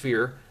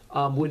atmosphere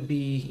would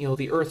be,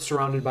 the Earth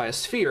surrounded by a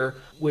sphere,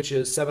 which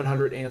is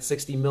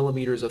 760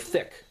 millimeters of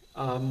thick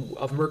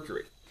of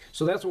mercury.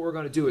 So that's what we're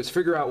going to do, is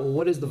figure out, well,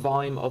 what is the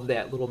volume of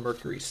that little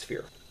mercury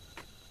sphere.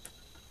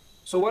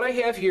 So what I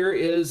have here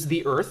is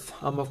the Earth.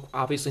 I'm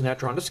obviously not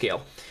drawn to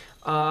scale.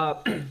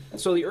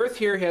 So the Earth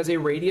here has a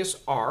radius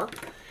r,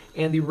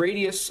 and the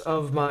radius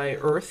of my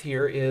Earth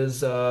here is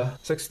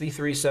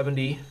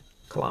 6,370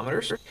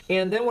 kilometers.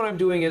 And then what I'm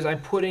doing is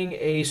I'm putting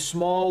a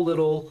small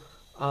little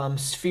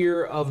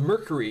sphere of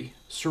mercury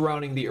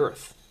surrounding the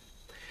Earth.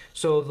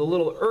 So the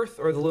little Earth,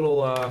 or the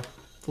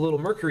little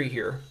mercury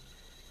here,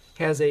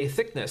 has a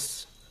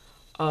thickness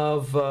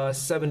of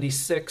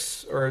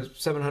 76 or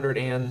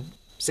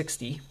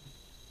 760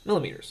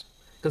 millimeters,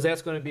 because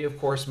that's going to be, of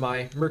course,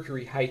 my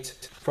mercury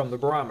height from the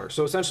barometer.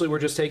 So essentially we're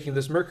just taking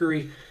this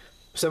mercury,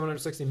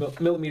 760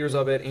 millimeters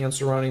of it, and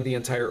surrounding the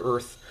entire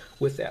Earth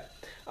with that.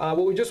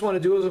 What we just want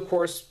to do is, of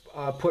course,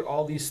 put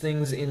all these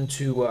things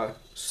into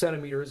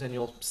centimeters, and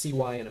you'll see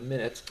why in a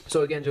minute.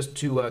 So again, just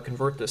to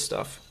convert this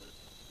stuff.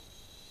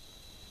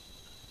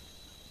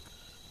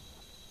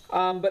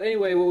 But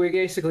anyway, what we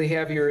basically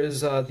have here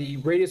is the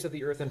radius of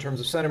the Earth in terms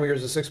of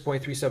centimeters is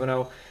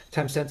 6.370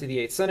 times 10 to the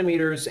 8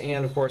 centimeters,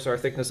 and of course our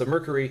thickness of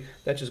mercury,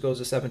 that just goes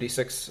to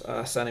 76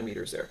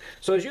 centimeters there.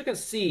 So as you can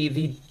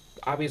see,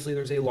 obviously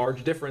there's a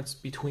large difference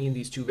between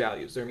these two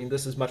values. I mean,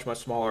 this is much, much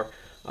smaller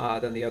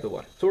than the other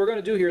one. So what we're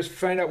going to do here is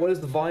find out what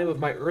is the volume of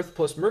my Earth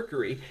plus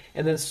mercury,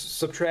 and then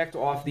subtract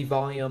off the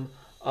volume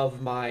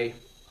of my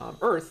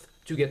Earth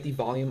to get the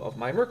volume of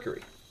my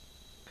mercury.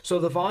 So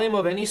the volume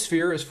of any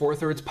sphere is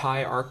 4/3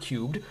 pi r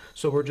cubed.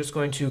 So we're just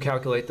going to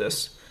calculate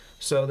this.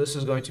 So this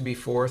is going to be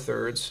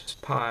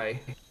 4/3 pi.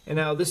 And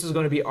now this is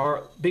going to be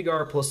r, big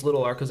R plus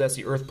little r, because that's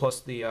the Earth plus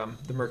the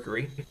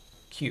mercury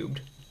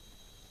cubed.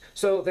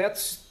 So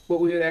that's what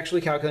we would actually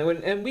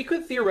calculate. And we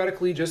could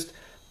theoretically just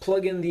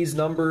plug in these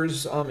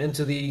numbers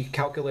into the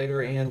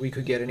calculator and we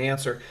could get an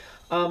answer.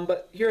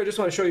 But here I just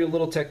want to show you a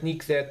little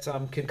technique that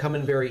can come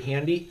in very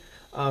handy.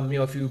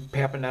 If you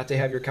happen not to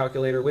have your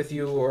calculator with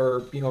you,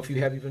 or if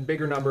you have even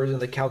bigger numbers and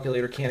the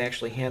calculator can't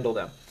actually handle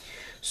them.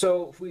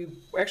 So if we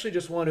actually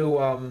just want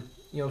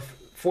to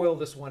FOIL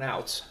this one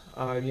out,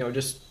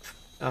 just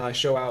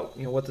show out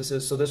what this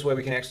is, so this way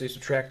we can actually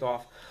subtract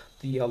off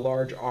the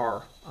large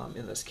R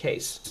in this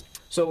case.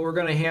 So what we're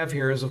going to have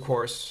here is, of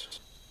course,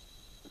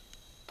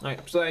 all right,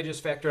 so I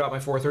just factored out my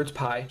 4/3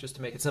 pi just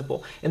to make it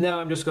simple, and now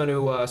I'm just going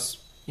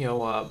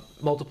to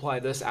multiply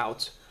this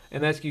out,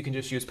 and that's, you can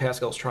just use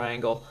Pascal's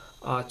triangle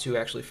to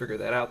actually figure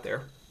that out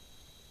there.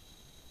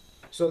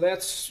 So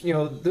that's,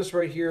 this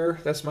right here,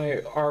 that's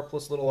my r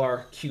plus little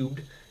r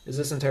cubed, is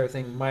this entire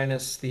thing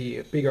minus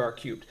the big R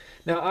cubed.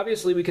 Now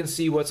obviously we can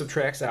see what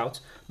subtracts out.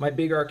 My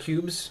big R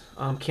cubes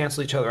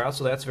cancel each other out,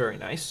 so that's very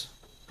nice.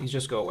 These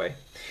just go away.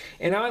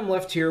 And now I'm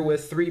left here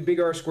with 3 big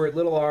R squared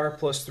little r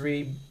plus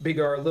 3 big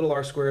R little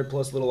r squared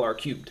plus little r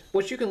cubed.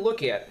 What you can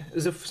look at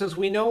is, since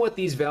we know what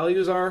these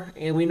values are,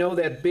 and we know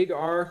that big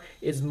R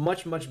is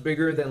much, much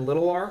bigger than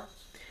little r,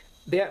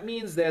 that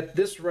means that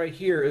this right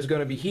here is going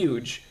to be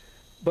huge.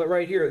 But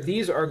right here,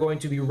 these are going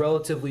to be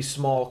relatively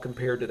small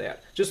compared to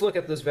that. Just look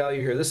at this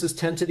value here. This is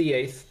 10 to the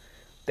 8th.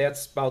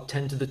 That's about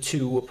 10 to the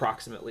 2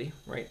 approximately,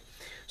 right?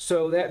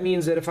 So that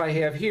means that if I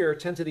have here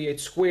 10 to the 8th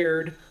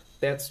squared,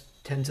 that's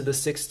 10 to the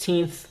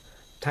 16th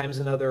times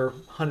another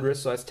 100,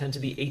 so that's 10 to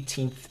the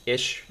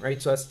 18th-ish, right?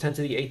 So that's 10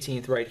 to the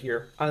 18th right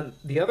here. On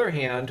the other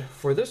hand,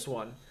 for this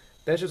one,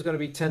 that's just going to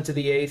be 10 to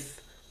the 8th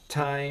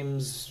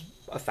times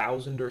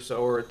 1,000 or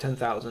so, or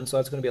 10,000. So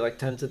that's going to be like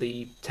 10 to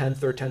the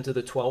 10th or 10 to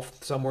the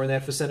 12th, somewhere in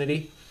that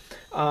vicinity.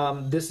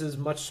 This is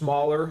much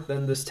smaller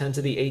than this 10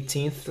 to the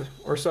 18th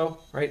or so,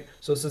 right?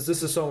 So since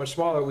this is so much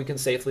smaller, we can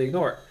safely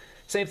ignore it.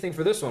 Same thing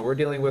for this one. We're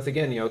dealing with,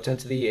 again, 10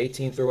 to the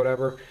 18th or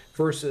whatever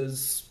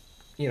versus,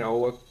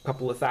 a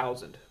couple of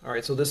thousand. All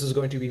right, so this is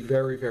going to be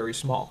very, very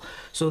small.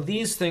 So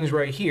these things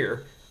right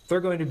here, they're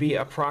going to be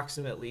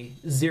approximately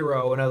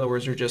 0. In other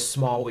words, they're just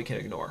small, we can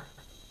ignore.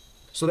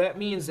 So that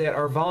means that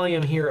our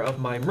volume here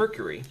of my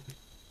mercury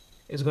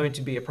is going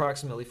to be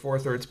approximately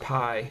 4/3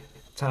 pi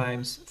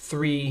times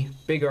 3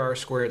 big R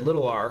squared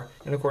little r,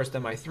 and of course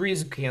then my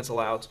 3's cancel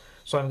out,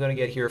 so I'm going to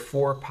get here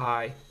 4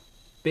 pi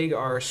big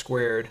R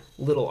squared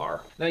little r.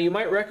 Now you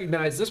might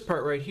recognize this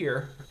part right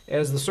here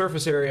as the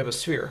surface area of a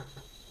sphere.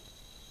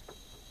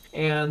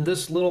 And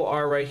this little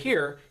r right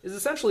here is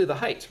essentially the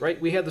height, right?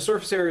 We had the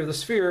surface area of the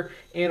sphere,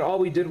 and all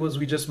we did was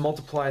we just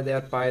multiplied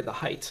that by the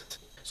height.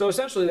 So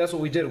essentially that's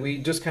what we did. We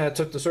just kind of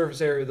took the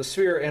surface area of the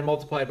sphere and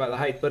multiplied by the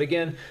height. But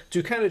again,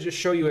 to kind of just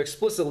show you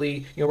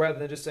explicitly, rather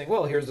than just saying,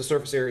 well, here's the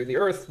surface area of the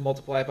Earth,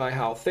 multiply by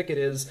how thick it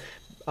is,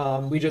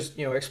 we just,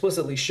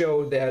 explicitly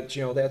showed that,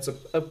 that's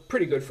a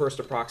pretty good first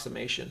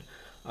approximation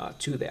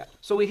to that.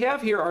 So we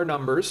have here our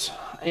numbers,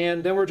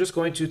 and then we're just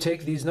going to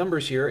take these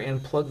numbers here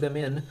and plug them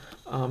in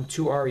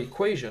to our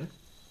equation.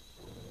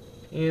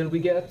 And we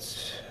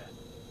get,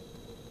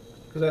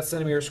 because that's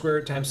centimeters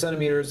squared times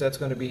centimeters, that's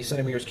going to be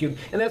centimeters cubed.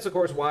 And that's, of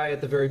course, why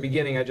at the very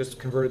beginning I just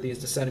converted these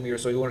to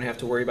centimeters, so you wouldn't have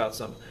to worry about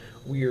some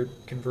weird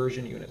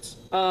conversion units.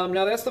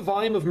 Now that's the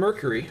volume of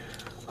mercury.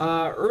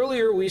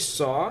 Earlier we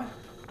saw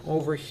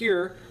over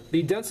here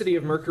the density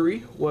of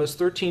mercury was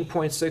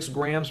 13.6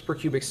 grams per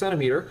cubic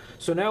centimeter.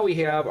 So now we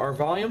have our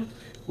volume,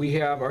 we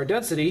have our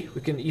density.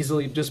 We can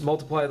easily just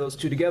multiply those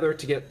two together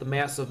to get the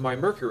mass of my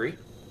mercury.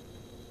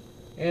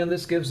 And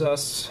this gives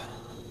us,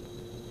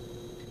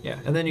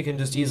 and then you can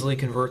just easily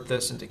convert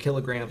this into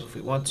kilograms if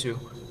we want to.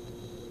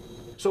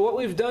 So what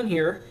we've done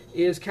here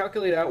is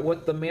calculate out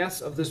what the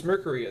mass of this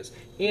mercury is.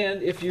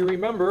 And if you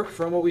remember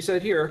from what we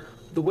said here,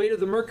 the weight of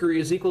the mercury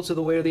is equal to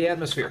the weight of the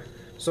atmosphere.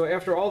 So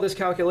after all this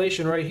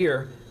calculation right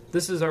here,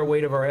 this is our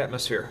weight of our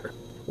atmosphere,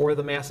 or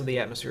the mass of the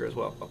atmosphere as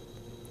well.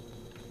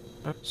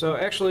 So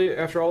actually,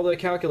 after all the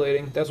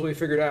calculating, that's what we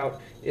figured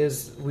out,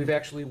 is we've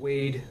actually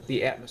weighed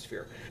the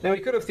atmosphere. Now we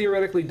could have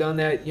theoretically done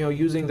that,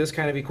 using this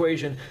kind of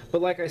equation,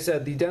 but like I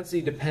said, the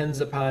density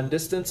depends upon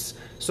distance,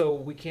 so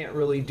we can't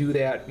really do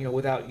that,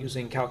 without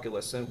using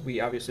calculus, and we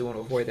obviously want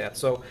to avoid that.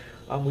 So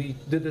we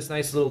did this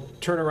nice little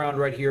turnaround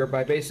right here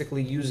by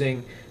basically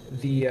using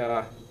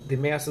the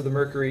mass of the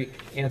mercury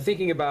and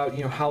thinking about,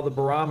 how the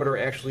barometer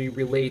actually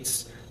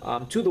relates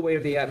to the weight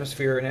of the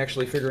atmosphere, and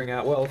actually figuring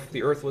out, well, if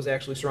the Earth was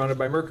actually surrounded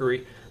by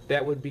mercury,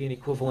 that would be an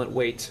equivalent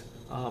weight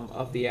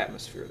of the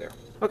atmosphere there.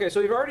 Okay,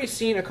 so we've already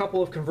seen a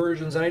couple of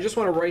conversions, and I just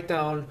want to write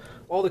down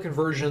all the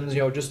conversions,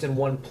 just in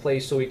one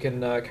place so we can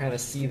kind of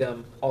see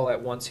them all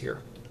at once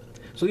here.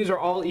 So these are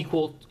all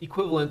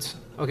equivalent.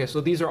 Okay,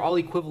 so these are all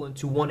equivalent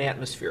to 1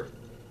 atmosphere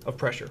of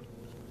pressure.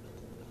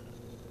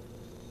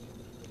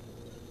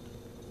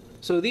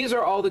 So these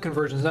are all the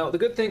conversions. Now, the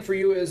good thing for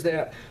you is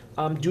that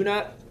do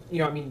not,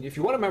 if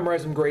you want to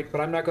memorize them, great,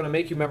 but I'm not going to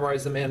make you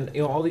memorize them, and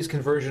all these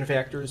conversion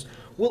factors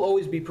will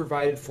always be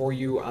provided for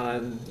you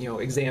on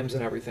exams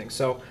and everything.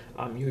 So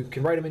you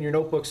can write them in your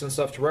notebooks and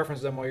stuff to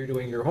reference them while you're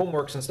doing your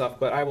homeworks and stuff,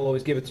 but I will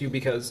always give it to you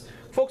because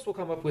folks will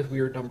come up with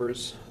weird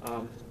numbers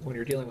when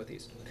you're dealing with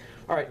these.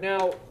 All right,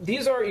 now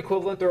these are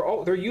equivalent.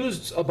 They're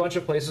used a bunch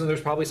of places, and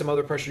there's probably some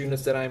other pressure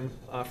units that I'm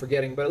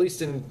forgetting. But at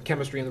least in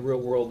chemistry in the real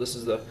world, this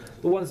is the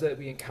ones that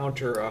we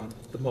encounter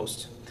the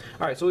most.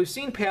 All right, so we've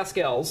seen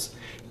pascals,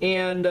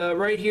 and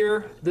right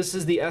here, this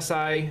is the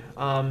SI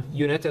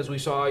unit, as we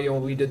saw,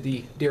 when we did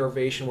the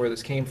derivation where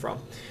this came from.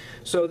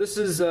 So this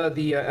is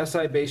the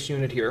SI base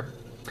unit here,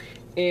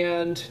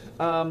 and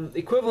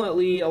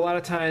equivalently, a lot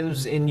of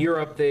times in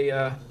Europe,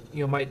 they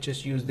might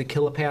just use the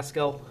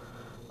kilopascal.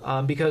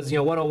 Because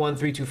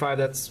 101.325,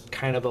 that's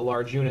kind of a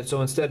large unit.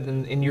 So instead,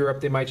 in Europe,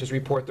 they might just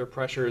report their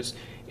pressures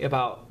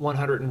about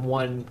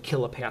 101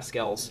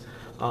 kilopascals.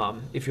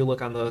 If you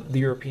look on the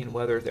European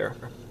weather there.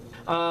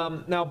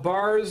 Now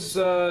bars,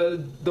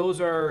 those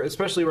are,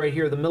 especially right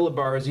here, the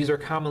millibars. These are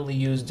commonly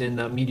used in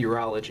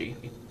meteorology.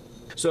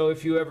 So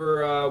if you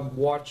ever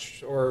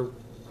watch or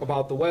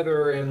about the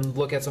weather and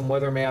look at some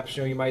weather maps,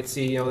 you might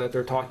see that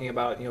they're talking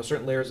about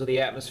certain layers of the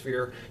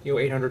atmosphere,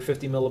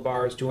 850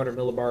 millibars, 200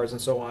 millibars,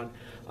 and so on.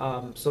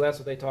 So that's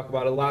what they talk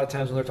about. A lot of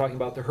times when they're talking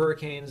about the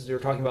hurricanes, they're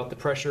talking about the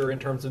pressure in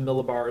terms of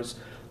millibars.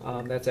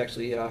 That's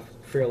actually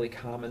fairly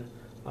common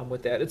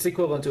with that. It's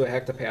equivalent to a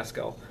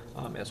hectopascal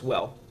as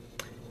well.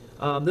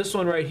 This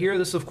one right here,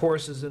 this of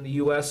course is in the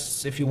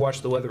U.S. if you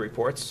watch the weather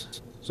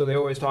reports. So they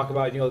always talk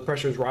about, the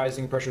pressure's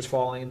rising, pressure's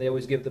falling, and they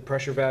always give the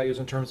pressure values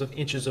in terms of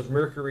inches of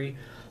mercury.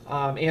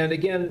 And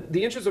again,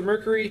 the inches of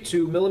mercury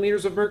to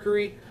millimeters of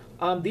mercury,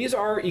 these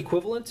are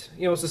equivalent.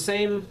 It's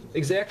the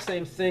exact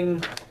same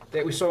thing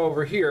that we saw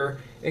over here,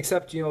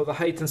 except the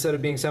height, instead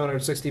of being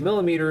 760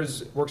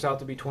 millimeters, works out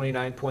to be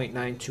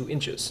 29.92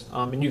 inches.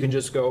 And you can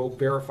just go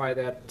verify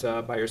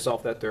that by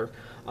yourself that they're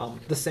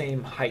the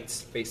same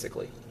heights,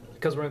 basically.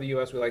 Because we're in the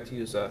U.S., we like to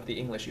use the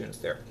English units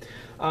there.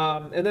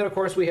 And then, of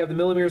course, we have the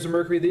millimeters of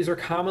mercury. These are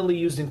commonly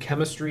used in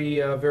chemistry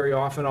very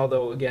often,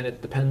 although, again,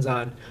 it depends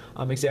on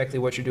exactly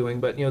what you're doing.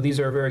 But, these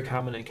are very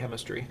common in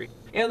chemistry.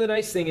 And the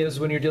nice thing is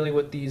when you're dealing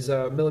with these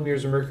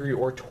millimeters of mercury,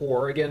 or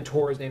torr, again,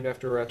 torr is named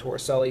after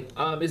Torricelli,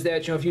 is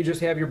that, if you just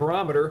have your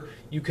barometer,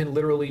 you can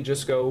literally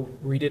just go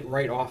read it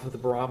right off of the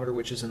barometer,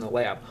 which is in the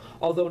lab.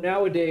 Although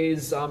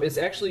nowadays, it's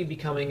actually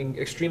becoming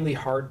extremely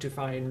hard to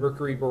find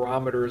mercury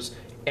barometers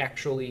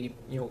actually,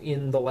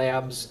 in the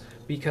labs,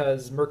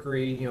 because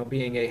mercury,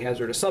 being a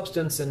hazardous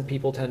substance and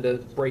people tend to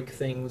break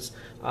things,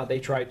 they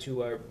try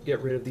to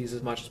get rid of these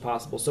as much as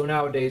possible. So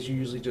nowadays you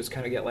usually just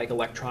kind of get like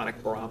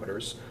electronic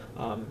barometers,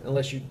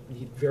 unless you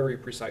need very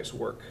precise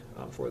work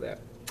for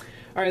that. All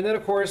right, and then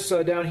of course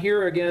down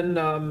here again,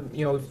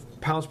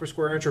 pounds per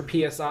square inch, or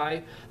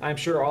PSI. I'm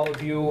sure all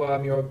of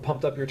you,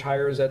 pumped up your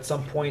tires at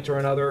some point or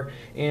another,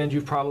 and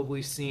you've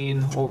probably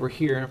seen over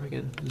here, if I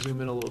can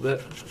zoom in a little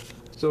bit.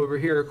 So over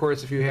here, of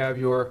course, if you have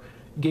your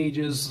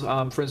gauges,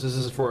 for instance, this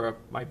is for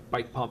my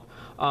bike pump,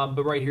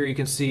 but right here you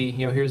can see,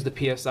 here's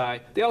the PSI.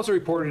 They also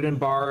report it in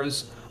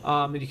bars,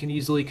 and you can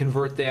easily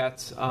convert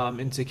that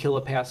into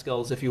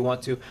kilopascals if you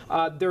want to.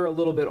 They're a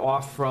little bit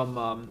off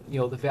from,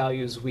 the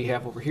values we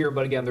have over here,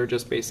 but again, they're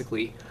just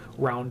basically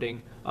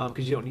rounding,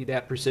 because you don't need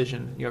that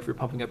precision, if you're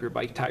pumping up your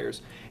bike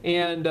tires.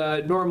 And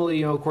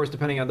normally, of course,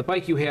 depending on the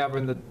bike you have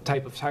and the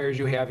type of tires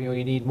you have, you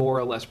need more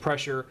or less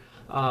pressure.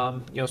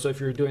 So if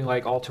you're doing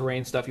like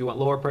all-terrain stuff, you want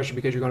lower pressure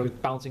because you're going to be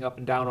bouncing up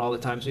and down all the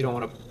time, so you don't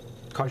want to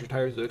cause your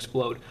tires to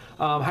explode.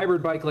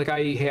 Hybrid bike like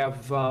I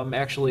have,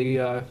 actually,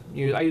 I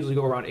usually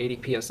go around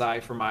 80 psi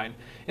for mine,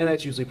 and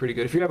that's usually pretty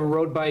good. If you have a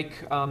road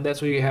bike,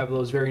 that's where you have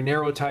those very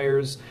narrow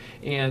tires,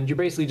 and you're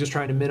basically just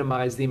trying to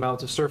minimize the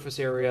amount of surface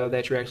area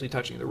that you're actually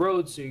touching the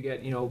road, so you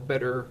get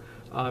better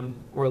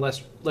or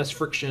less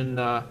friction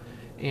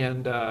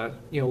and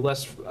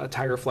less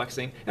tire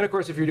flexing. And of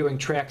course, if you're doing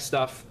track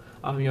stuff,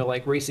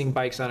 like racing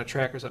bikes on a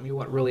track or something, you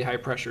want really high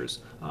pressures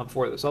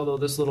for this. Although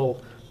this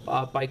little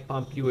bike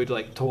pump, you would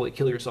like totally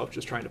kill yourself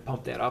just trying to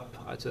pump that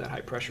up to that high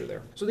pressure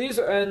there. So these,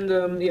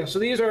 and yeah, so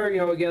these are,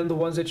 again, the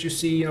ones that you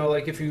see,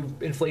 like if you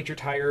inflate your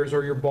tires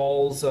or your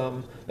balls,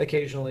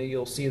 occasionally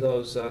you'll see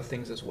those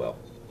things as well.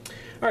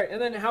 All right,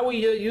 and then how we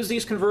use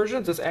these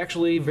conversions is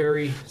actually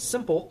very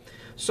simple.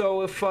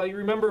 So if you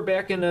remember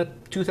back in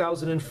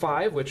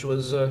 2005, which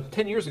was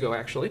 10 years ago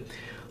actually,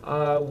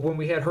 when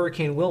we had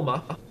Hurricane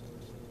Wilma.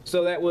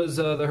 So that was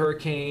the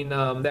hurricane,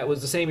 that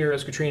was the same year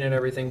as Katrina and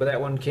everything, but that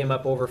one came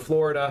up over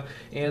Florida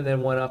and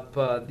then went up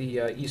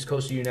the east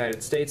coast of the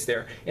United States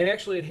there. And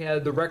actually it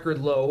had the record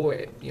low,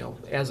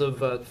 as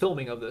of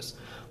filming of this,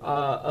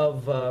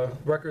 of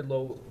record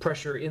low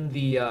pressure in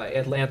the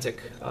Atlantic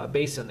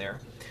basin there.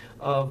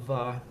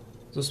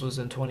 This was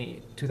in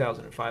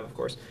 2005, of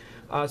course.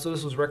 So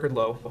this was record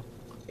low,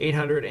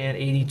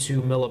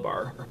 882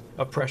 millibar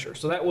of pressure.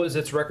 So that was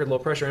its record low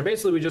pressure. And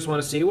basically we just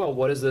want to see, well,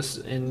 what is this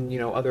in,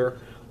 other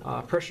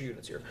pressure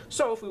units here.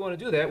 So if we want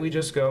to do that, we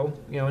just go,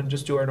 and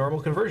just do our normal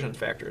conversion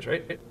factors,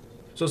 right?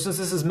 So since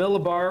this is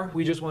millibar,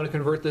 we just want to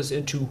convert this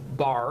into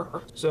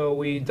bar. So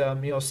we'd,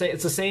 say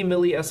it's the same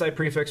milli SI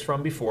prefix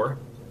from before.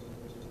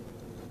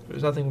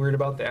 There's nothing weird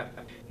about that.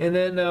 And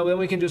then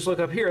we can just look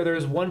up here.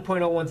 There's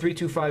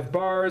 1.01325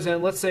 bars,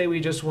 and let's say we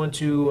just want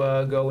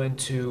to go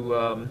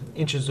into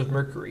inches of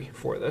mercury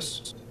for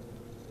this.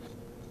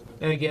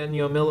 And again,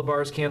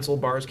 millibars cancel,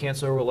 bars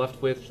cancel, we're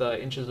left with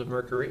inches of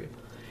mercury.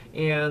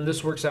 And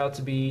this works out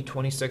to be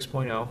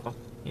 26.0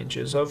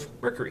 inches of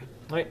mercury.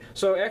 Right?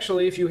 So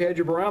actually, if you had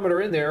your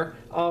barometer in there,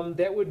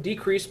 that would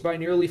decrease by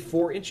nearly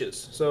 4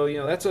 inches. So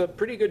that's a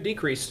pretty good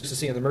decrease to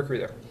see in the mercury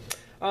there.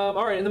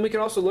 All right, and then we can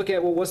also look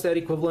at, well, what's that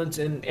equivalent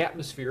in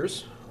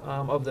atmospheres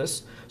of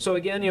this? So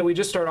again, we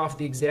just start off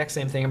the exact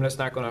same thing. I'm just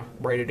not going to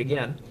write it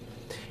again.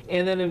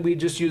 And then we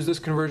just use this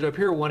conversion up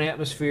here. 1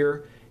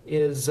 atmosphere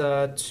is to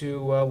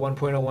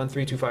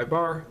 1.01325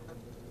 bar.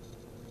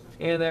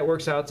 And that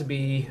works out to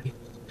be,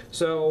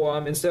 so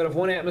instead of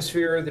 1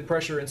 atmosphere, the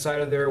pressure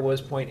inside of there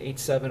was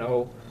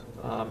 0.870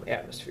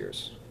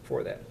 atmospheres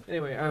for that.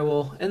 Anyway, I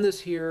will end this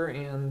here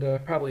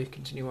and probably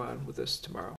continue on with this tomorrow.